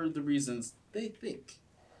for the reasons they think.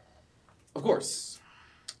 Of course,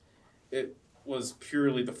 it was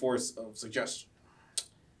purely the force of suggestion.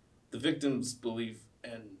 The victim's belief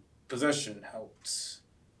and possession helped,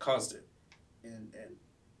 caused it. And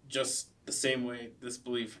just the same way this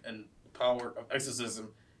belief and the power of exorcism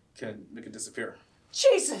can make it disappear.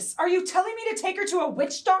 Jesus! Are you telling me to take her to a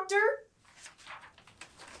witch doctor?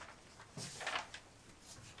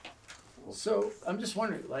 So I'm just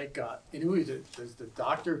wondering, like, in a movie, does the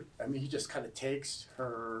doctor? I mean, he just kind of takes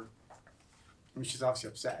her. I mean, she's obviously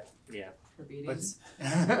upset. Yeah. Her beatings.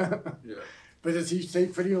 Yeah. But does he stay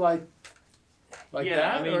pretty like Yeah,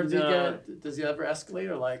 that, I mean, or does he ever escalate,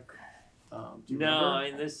 or like? Do you No, remember? I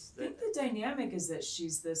mean this. I think the dynamic is that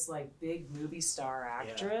she's this like big movie star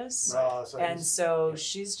actress. Oh, so And he's- so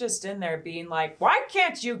she's just in there being like, why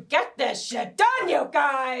can't you get this shit done, you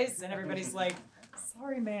guys? And everybody's like,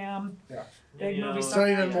 sorry, ma'am. Yeah. Big You movie know, star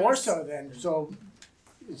So even more actress. so then. So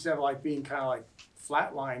instead of like being kind of like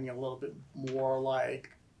flatlining a little bit more, like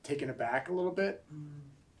taken aback a little bit,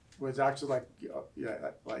 was actually like,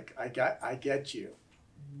 yeah, like I get you,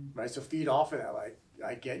 right? So feed off of that, like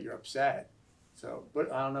I get you're upset. So,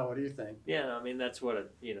 but I don't know. What do you think? Yeah, I mean that's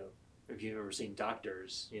what if you've ever seen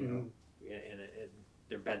doctors, in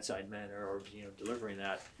their bedside manner or delivering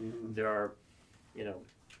that, there are,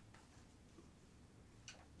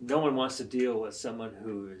 no one wants to deal with someone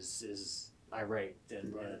who is irate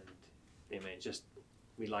and Right. I mean just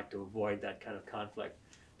we like to avoid that kind of conflict.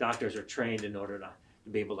 Doctors are trained in order to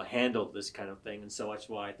be able to handle this kind of thing, and so that's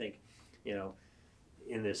why I think,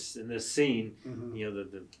 in this scene,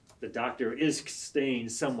 the doctor is staying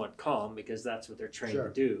somewhat calm because that's what they're trained to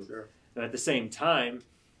do. Sure. But at the same time,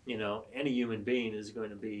 any human being is going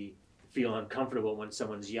to feel uncomfortable when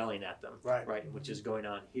someone's yelling at them, Right. which is going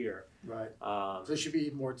on here. Right. So there should be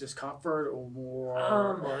more discomfort or more,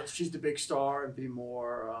 or she's the big star and be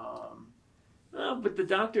more. But the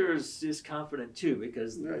doctor is confident too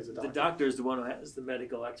because Yeah, he's a the doctor. doctor is the one who has the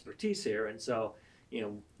medical expertise here, and so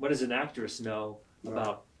what does an actress know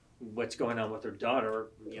about what's going on with her daughter,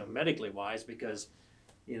 medically wise? Because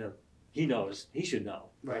he knows, he should know.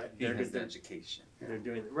 Right. He has the education. They're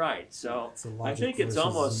doing it right. So It's a I logic think it's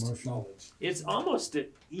versus almost emotional. it's almost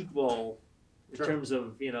equal in Sure. terms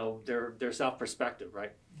of their self perspective,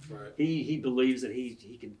 right? Right. He believes that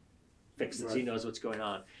he can fix this. He Right. knows what's going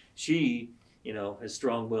on. She is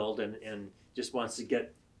strong willed and just wants to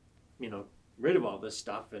get rid of all this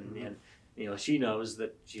stuff and she knows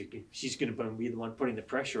that she's going to be the one putting the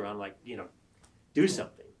pressure on, like do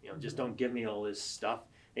something. Just don't give me all this stuff.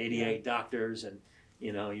 88 doctors and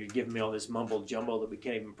you're giving me all this mumble jumble that we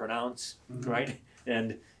can't even pronounce, right?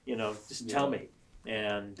 And just tell me.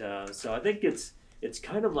 And so I think it's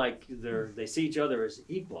kind of like they see each other as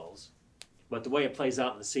equals, but the way it plays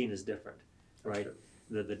out in the scene is different, right?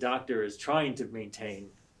 The doctor is trying to maintain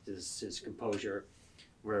his composure,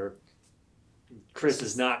 where Chris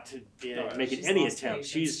is not making She's any lost attempt.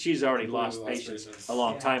 patience. She's already Completely lost lost patience patience. a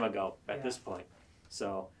long Yeah. time ago at Yeah. this point.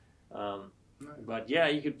 So, but yeah,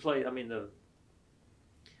 you could play. I mean,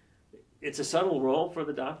 it's a subtle role for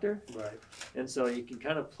the doctor, Right. and so you can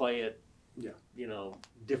kind of play it, Yeah.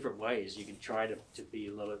 different ways. You can try to be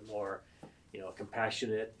a little bit more,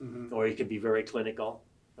 compassionate, Mm-hmm. or you can be very clinical.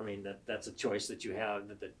 I mean, that's a choice that you have,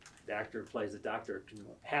 that the actor who plays the doctor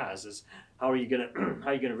has, is how are you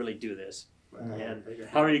gonna really do this, and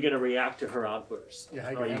how are you gonna react to her outbursts?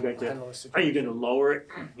 Yeah. Are you going to lower it?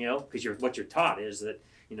 Because what you're taught is that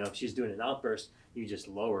if she's doing an outburst, you just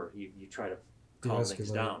lower. You try to calm things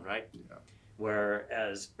De-escalate. down, right? Yeah.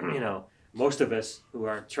 Whereas most of us who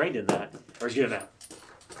aren't trained in that are going to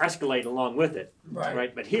escalate along with it,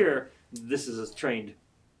 right? But here, this is a trained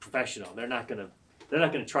professional. They're not going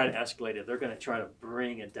to try to escalate it. They're going to try to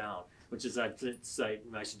bring it down, which is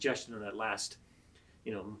my suggestion in that last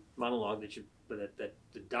monologue that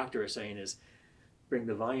the doctor is saying is bring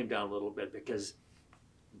the volume down a little bit, because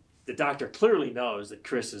the doctor clearly knows that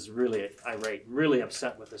Chris is really irate, really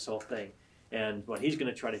upset with this whole thing. And what he's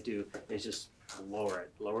going to try to do is just lower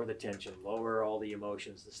the tension, lower all the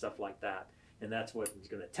emotions and stuff like that. And that's what he's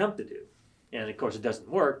going to attempt to do. And of course it doesn't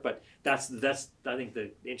work, but that's I think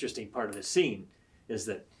the interesting part of the scene is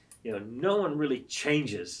that no one really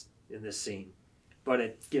changes in this scene, but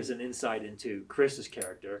it gives an insight into Chris's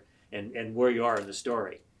character and where you are in the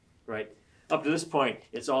story, right? Up to this point,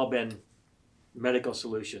 it's all been medical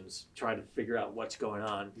solutions, trying to figure out what's going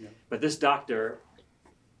on. Yeah. But this doctor,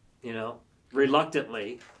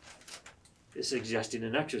 reluctantly is suggesting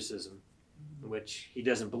an exorcism, which he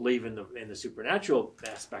doesn't believe in the supernatural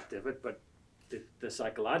aspect of it, but the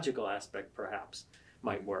psychological aspect perhaps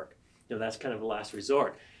might work. You know, that's kind of a last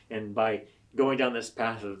resort. And by going down this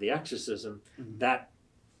path of the exorcism, that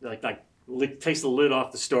takes the lid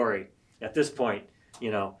off the story. At this point,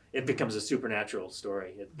 you know, it becomes a supernatural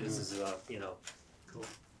story. This is, you know,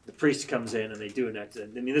 the priest comes in and they do an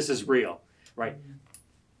exorcism. I mean, this is real, right?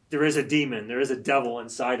 There is a demon, there is a devil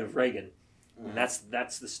inside of Reagan. And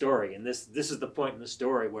that's the story. And this is the point in the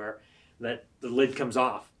story where that the lid comes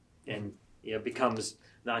off and, you know, becomes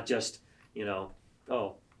not just, you know,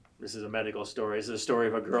 oh, this is a medical story. This is a story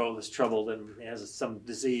of a girl that's troubled and has some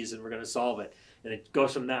disease and we're going to solve it. And it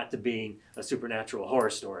goes from that to being a supernatural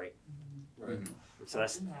horror story. Right. So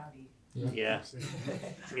that's, Howdy. yeah.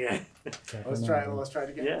 Yeah. Let's try it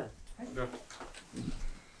again. Yeah. I'm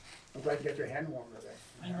glad you got your hand warm today.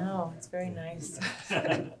 I know, it's very nice.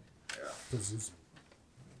 It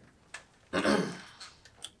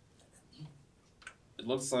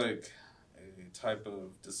looks like a type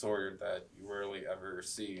of disorder that you rarely ever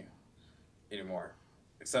see anymore,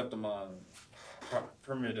 except among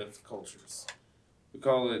primitive cultures. We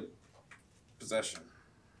call it possession.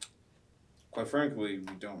 Quite frankly,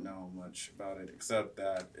 we don't know much about it, except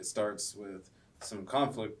that it starts with some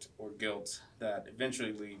conflict or guilt that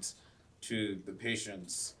eventually leads to the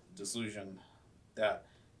patient's delusion that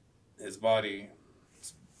his body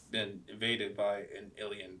has been invaded by an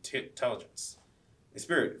alien intelligence, a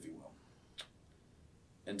spirit, if you will.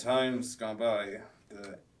 In times gone by,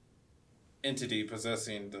 the entity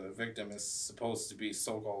possessing the victim is supposed to be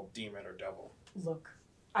so-called demon or devil. Look,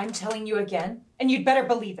 I'm telling you again, and you'd better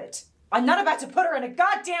believe it. I'm not about to put her in a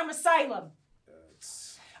goddamn asylum.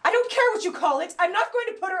 I don't care what you call it. I'm not going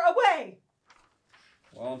to put her away.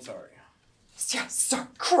 Well, I'm sorry. Yeah, sir,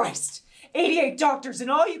 Christ. 88 doctors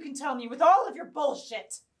and all you can tell me with all of your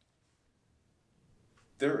bullshit.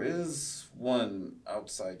 There is one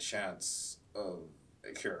outside chance of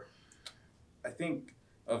a cure. I think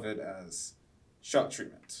of it as shock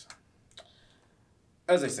treatment.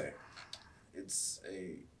 As I say, it's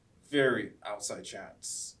a very outside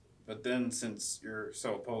chance. But then, since you're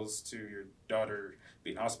so opposed to your daughter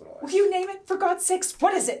being hospitalized... Will you name it, for God's sakes?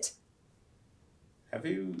 What is it? Have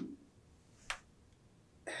you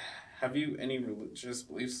any religious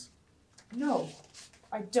beliefs? No,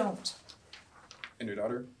 I don't. In your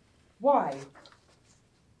daughter? Why?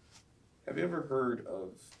 Have you ever heard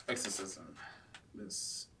of exorcism,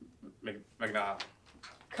 Miss Magna?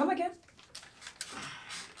 Come again?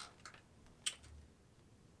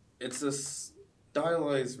 It's a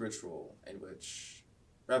stylized ritual in which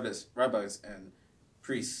rabbis and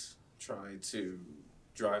priests try to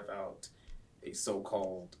drive out a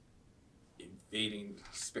so-called invading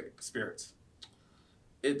spirit.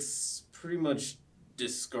 It's pretty much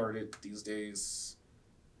discarded these days,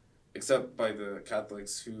 except by the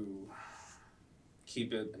Catholics who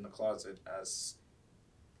keep it in the closet as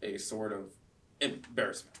a sort of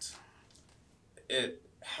embarrassment. It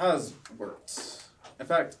has worked. In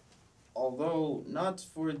fact, although not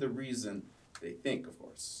for the reason they think, of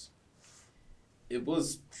course. It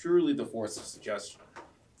was purely the force of suggestion.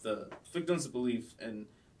 The victim's belief in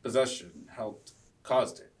possession helped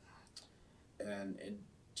cause it. And in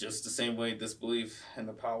just the same way, this belief in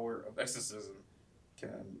the power of exorcism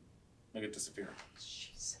can make it disappear.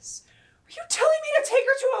 Jesus. Are you telling me to take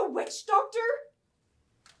her to a witch doctor?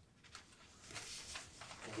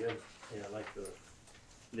 Good. Yeah, I like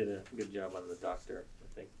did a good job on the doctor. I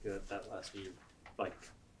think that last year, like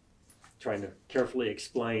trying to carefully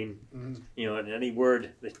explain, you know, and any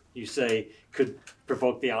word that you say could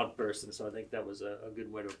provoke the outburst. And so I think that was a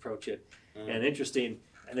good way to approach it. And interesting,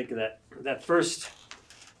 I think that first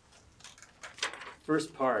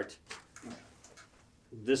part,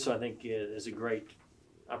 this I think is a great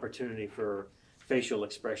opportunity for facial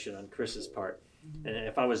expression on Chris's part. And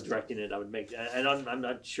if I was directing it, I would make, and I'm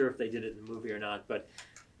not sure if they did it in the movie or not, but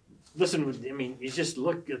listen, I mean, you just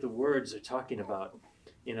look at the words they're talking about,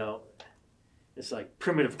 you know, it's like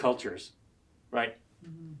primitive cultures, right?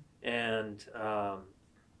 And it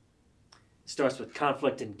starts with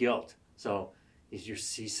conflict and guilt. So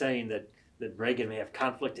he's saying that Reagan may have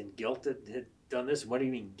conflict and guilt that had done this. What do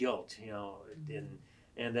you mean guilt? You know,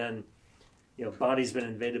 and then, you know, body's been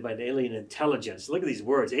invaded by an alien intelligence. Look at these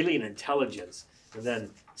words, alien intelligence, and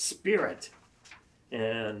then spirit,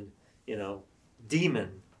 and, you know,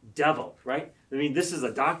 demon, devil, right? I mean, this is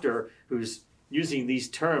a doctor who's using these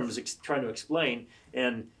terms, trying to explain,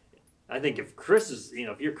 and I think if Chris is, you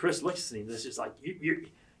know, if you're Chris listening, this is like, you're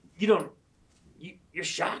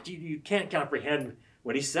shocked, you can't comprehend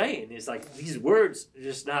what he's saying is like these words are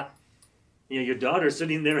just not. You know, your daughter's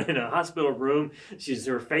sitting there in a hospital room.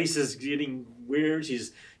 Her face is getting weird.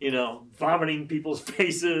 She's, vomiting people's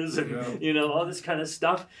faces and, all this kind of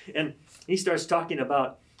stuff. And he starts talking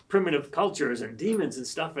about primitive cultures and demons and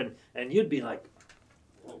stuff. And you'd be like,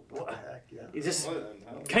 what? You just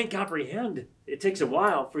can't comprehend. It takes a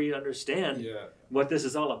while for you to understand what this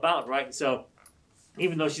is all about, right? And so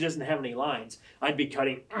even though she doesn't have any lines, I'd be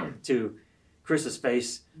cutting to Chris's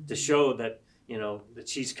face to show that, that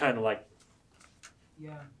she's kind of like,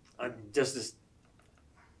 I'm just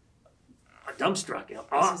dumbstruck.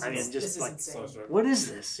 This is insane. What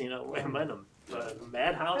is this? Am I in a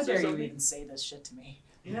madhouse How or dare you something? even say this shit to me?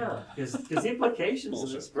 Yeah, because the implications of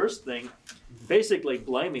this first thing, basically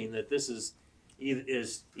blaming that this is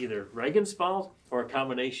either Reagan's fault or a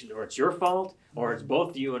combination, or it's your fault, or it's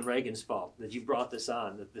both you and Reagan's fault that you brought this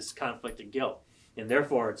on, that this conflict of guilt, and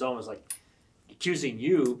therefore it's almost like accusing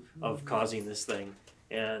you of causing this thing.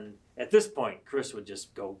 And at this point, Chris would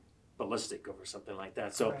just go ballistic over something like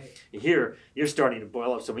that. So here, you're starting to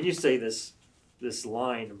boil up. So when you say this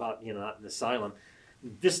line about, not an asylum,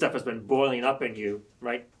 this stuff has been boiling up in you,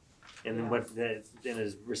 right? And then in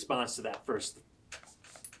his response to that first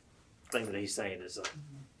thing that he's saying is,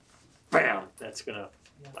 bam, that's going to,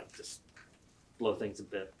 just blow things a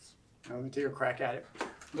bit. Let me take a crack at it.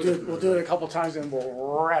 We'll do it a couple times and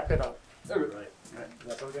we'll wrap it up. Right.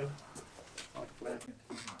 That's okay?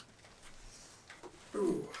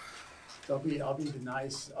 Ooh. I'll be the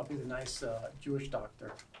nice Jewish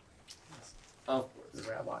doctor. Of course. The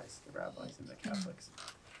rabbis and the Catholics.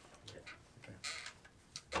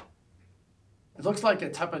 Okay. It looks like a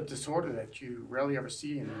type of disorder that you rarely ever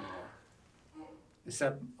see anymore,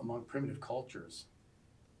 except among primitive cultures.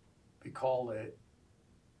 We call it,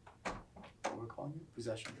 what are we calling it?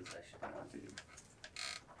 Possession.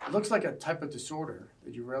 It looks like a type of disorder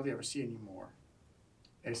that you rarely ever see anymore,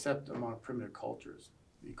 except among primitive cultures.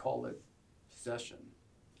 We call it possession.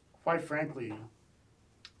 Quite frankly,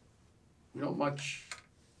 we don't much,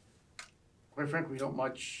 what am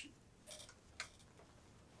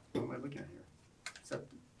I looking at here?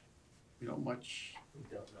 Except we don't much We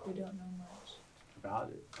don't know much. about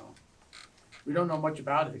it. No. We don't know much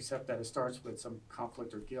about it except that it starts with some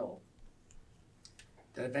conflict or guilt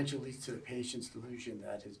that eventually leads to the patient's delusion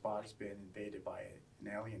that his body's been invaded by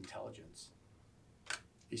an alien intelligence,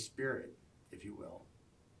 a spirit, if you will.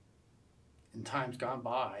 In times gone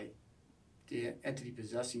by, the entity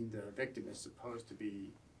possessing the victim is supposed to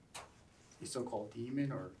be a so-called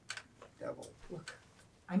demon or devil. Look,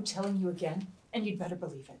 I'm telling you again, and you'd better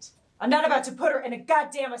believe it. I'm not about to put her in a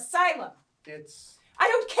goddamn asylum. I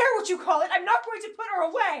don't care what you call it. I'm not going to put her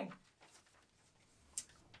away.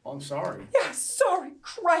 I'm sorry. Yeah, sorry,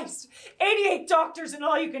 Christ. 88 doctors and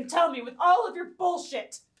all you can tell me with all of your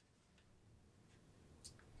bullshit.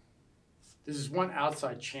 This is one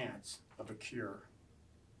outside chance of a cure.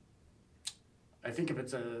 I think if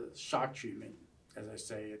it's a shock treatment, as I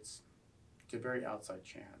say, it's a very outside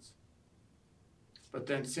chance. But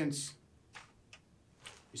then since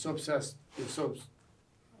you're so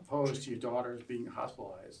opposed to your daughters being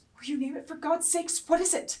hospitalized. Will you name it for God's sakes? What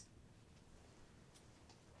is it?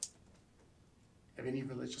 Have any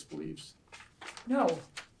religious beliefs? No,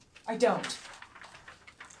 I don't.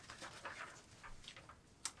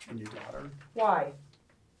 And your daughter? Why?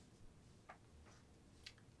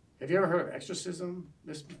 Have you ever heard of exorcism,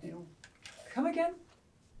 Miss McNeil? Come again?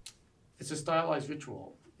 It's a stylized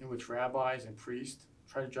ritual in which rabbis and priests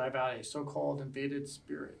try to drive out a so-called invaded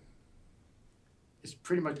spirit. It's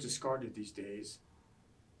pretty much discarded these days,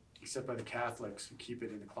 except by the Catholics who keep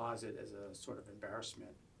it in the closet as a sort of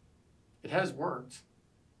embarrassment. It has worked.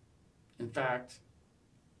 In fact,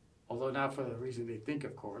 although not for the reason they think,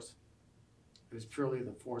 of course, it is purely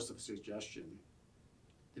the force of suggestion.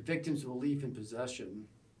 The victim's belief in possession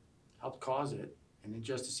helped cause it, and in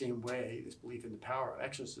just the same way, this belief in the power of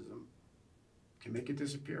exorcism can make it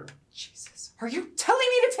disappear. Jesus. Are you telling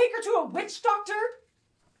me to take her to a witch doctor?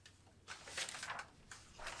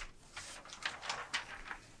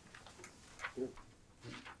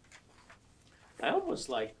 I almost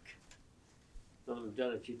like, though we've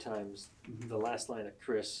done it a few times, the last line of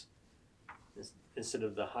Chris, is, instead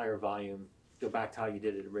of the higher volume, go back to how you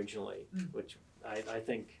did it originally, which I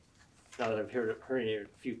think, now that I've heard it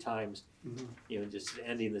a few times, just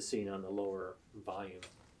ending the scene on the lower volume,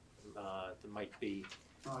 it might be,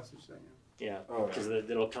 Oh, I see what you're saying. yeah, Oh, because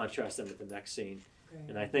it'll contrast them with the next scene. Okay.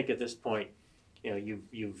 And I think at this point,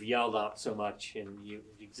 you've yelled out so much and you've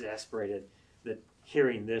exasperated that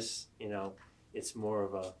hearing this, it's more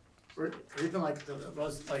of a or even like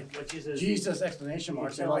What Jesus- Jesus exclamation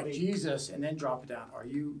marks. They're like me- Jesus and then drop it down. Are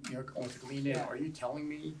you going to lean in? Yeah. Are you telling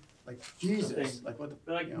me like Jesus? Something- Like what the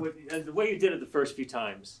But like you know? with, the way you did it the first few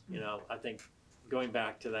times, I think going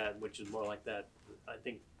back to that, which is more like that, I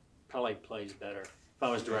think probably plays better. If I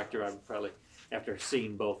was director, I would probably, after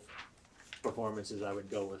seeing both performances, I would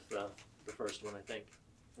go with the first one, I think.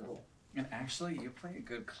 And actually, you play a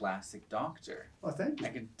good classic doctor. Well, thank you. I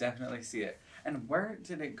can definitely see it. And where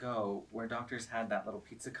did it go where doctors had that little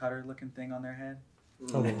pizza cutter looking thing on their head?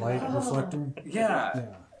 Oh, the light reflector? Yeah.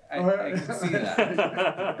 Yeah. I can see that.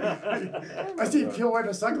 I see Peel wearing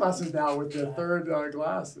the sunglasses now with the third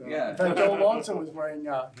glass. Yeah. In fact, Joe Alonso was wearing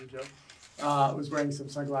was wearing some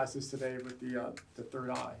sunglasses today with the third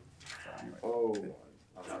eye. So anyway, Oh.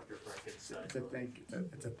 Dr. Frankenstein. it's a thing.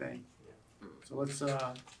 It's a thing. So let's do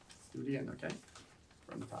it again, okay?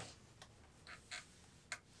 From the top.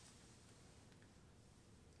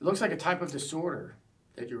 It looks like a type of disorder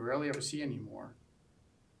that you rarely ever see anymore,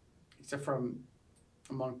 except from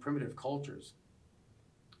among primitive cultures.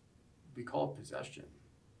 We call it possession.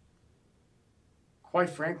 Quite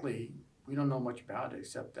frankly, we don't know much about it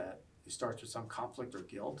except that it starts with some conflict or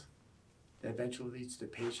guilt that eventually leads to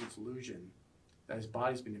the patient's illusion that his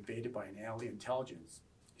body's been invaded by an alien intelligence,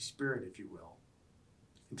 a spirit, if you will.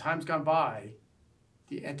 In times gone by,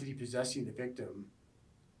 the entity possessing the victim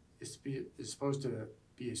is supposed to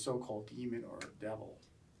be a so-called demon or devil.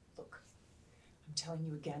 Look, I'm telling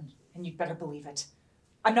you again, and you'd better believe it.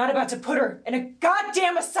 I'm not about to put her in a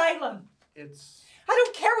goddamn asylum! It's I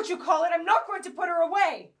don't care what you call it, I'm not going to put her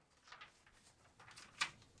away!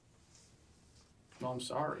 well, I'm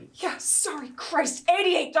sorry. Yeah, sorry, Christ,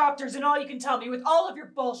 88 doctors and all you can tell me with all of your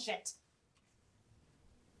bullshit!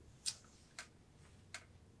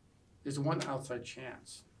 There's one outside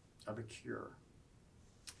chance of a cure.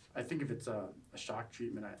 I think if it's a shock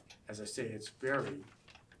treatment, as I say, it's very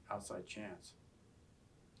outside chance.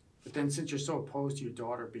 But then since you're so opposed to your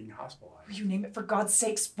daughter being hospitalized, You name it, for God's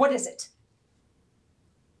sakes, what is it?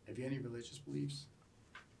 have you any religious beliefs?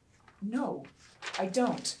 No, I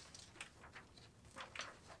don't.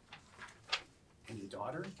 And your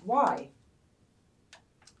daughter? Why?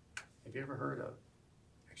 Have you ever heard of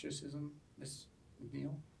exorcism, Miss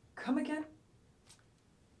McNeil? Come again?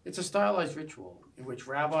 It's a stylized ritual in which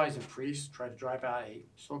rabbis and priests try to drive out a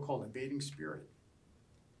so-called invading spirit.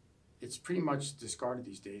 It's pretty much discarded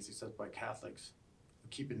these days, except by Catholics who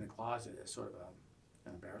keep it in the closet as sort of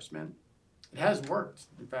an embarrassment. It has worked,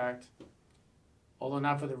 in fact, although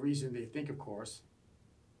not for the reason they think, of course.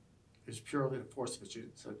 It's purely the force of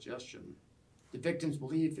suggestion. The victim's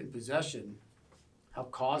belief in possession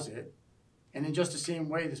helped cause it, and in just the same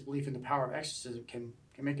way, this belief in the power of exorcism can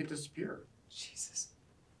make it disappear. Jesus.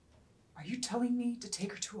 Are you telling me to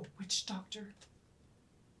take her to a witch doctor?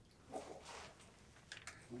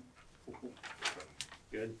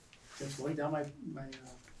 Good. I'm slowing down my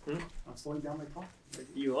Hmm? I'm slowing down my talk.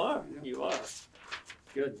 You are. Yeah. You are.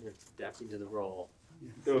 Good. You're adapting to the role.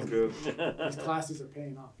 That was good. These classes are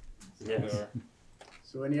paying off. Yes.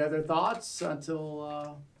 So any other thoughts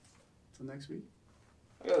until next week?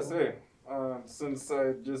 I gotta say, since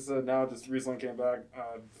I just recently came back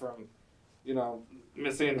from,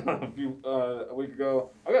 missing a week ago,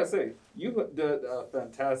 I gotta say you did a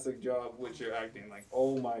fantastic job with your acting. Like,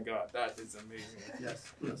 oh my God, that is amazing.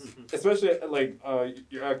 Yes. Yes. Especially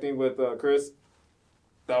your acting with Chris,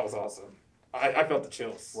 that was awesome. I felt the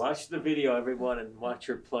chills. Watch the video, everyone, and watch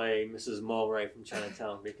her play Mrs. Mulray from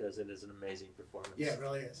Chinatown because it is an amazing performance. Yeah, it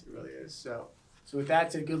really is. It really is. So with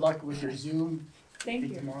that, good luck with your Zoom Thank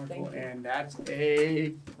you. tomorrow, Thank you. and that's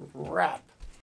a wrap.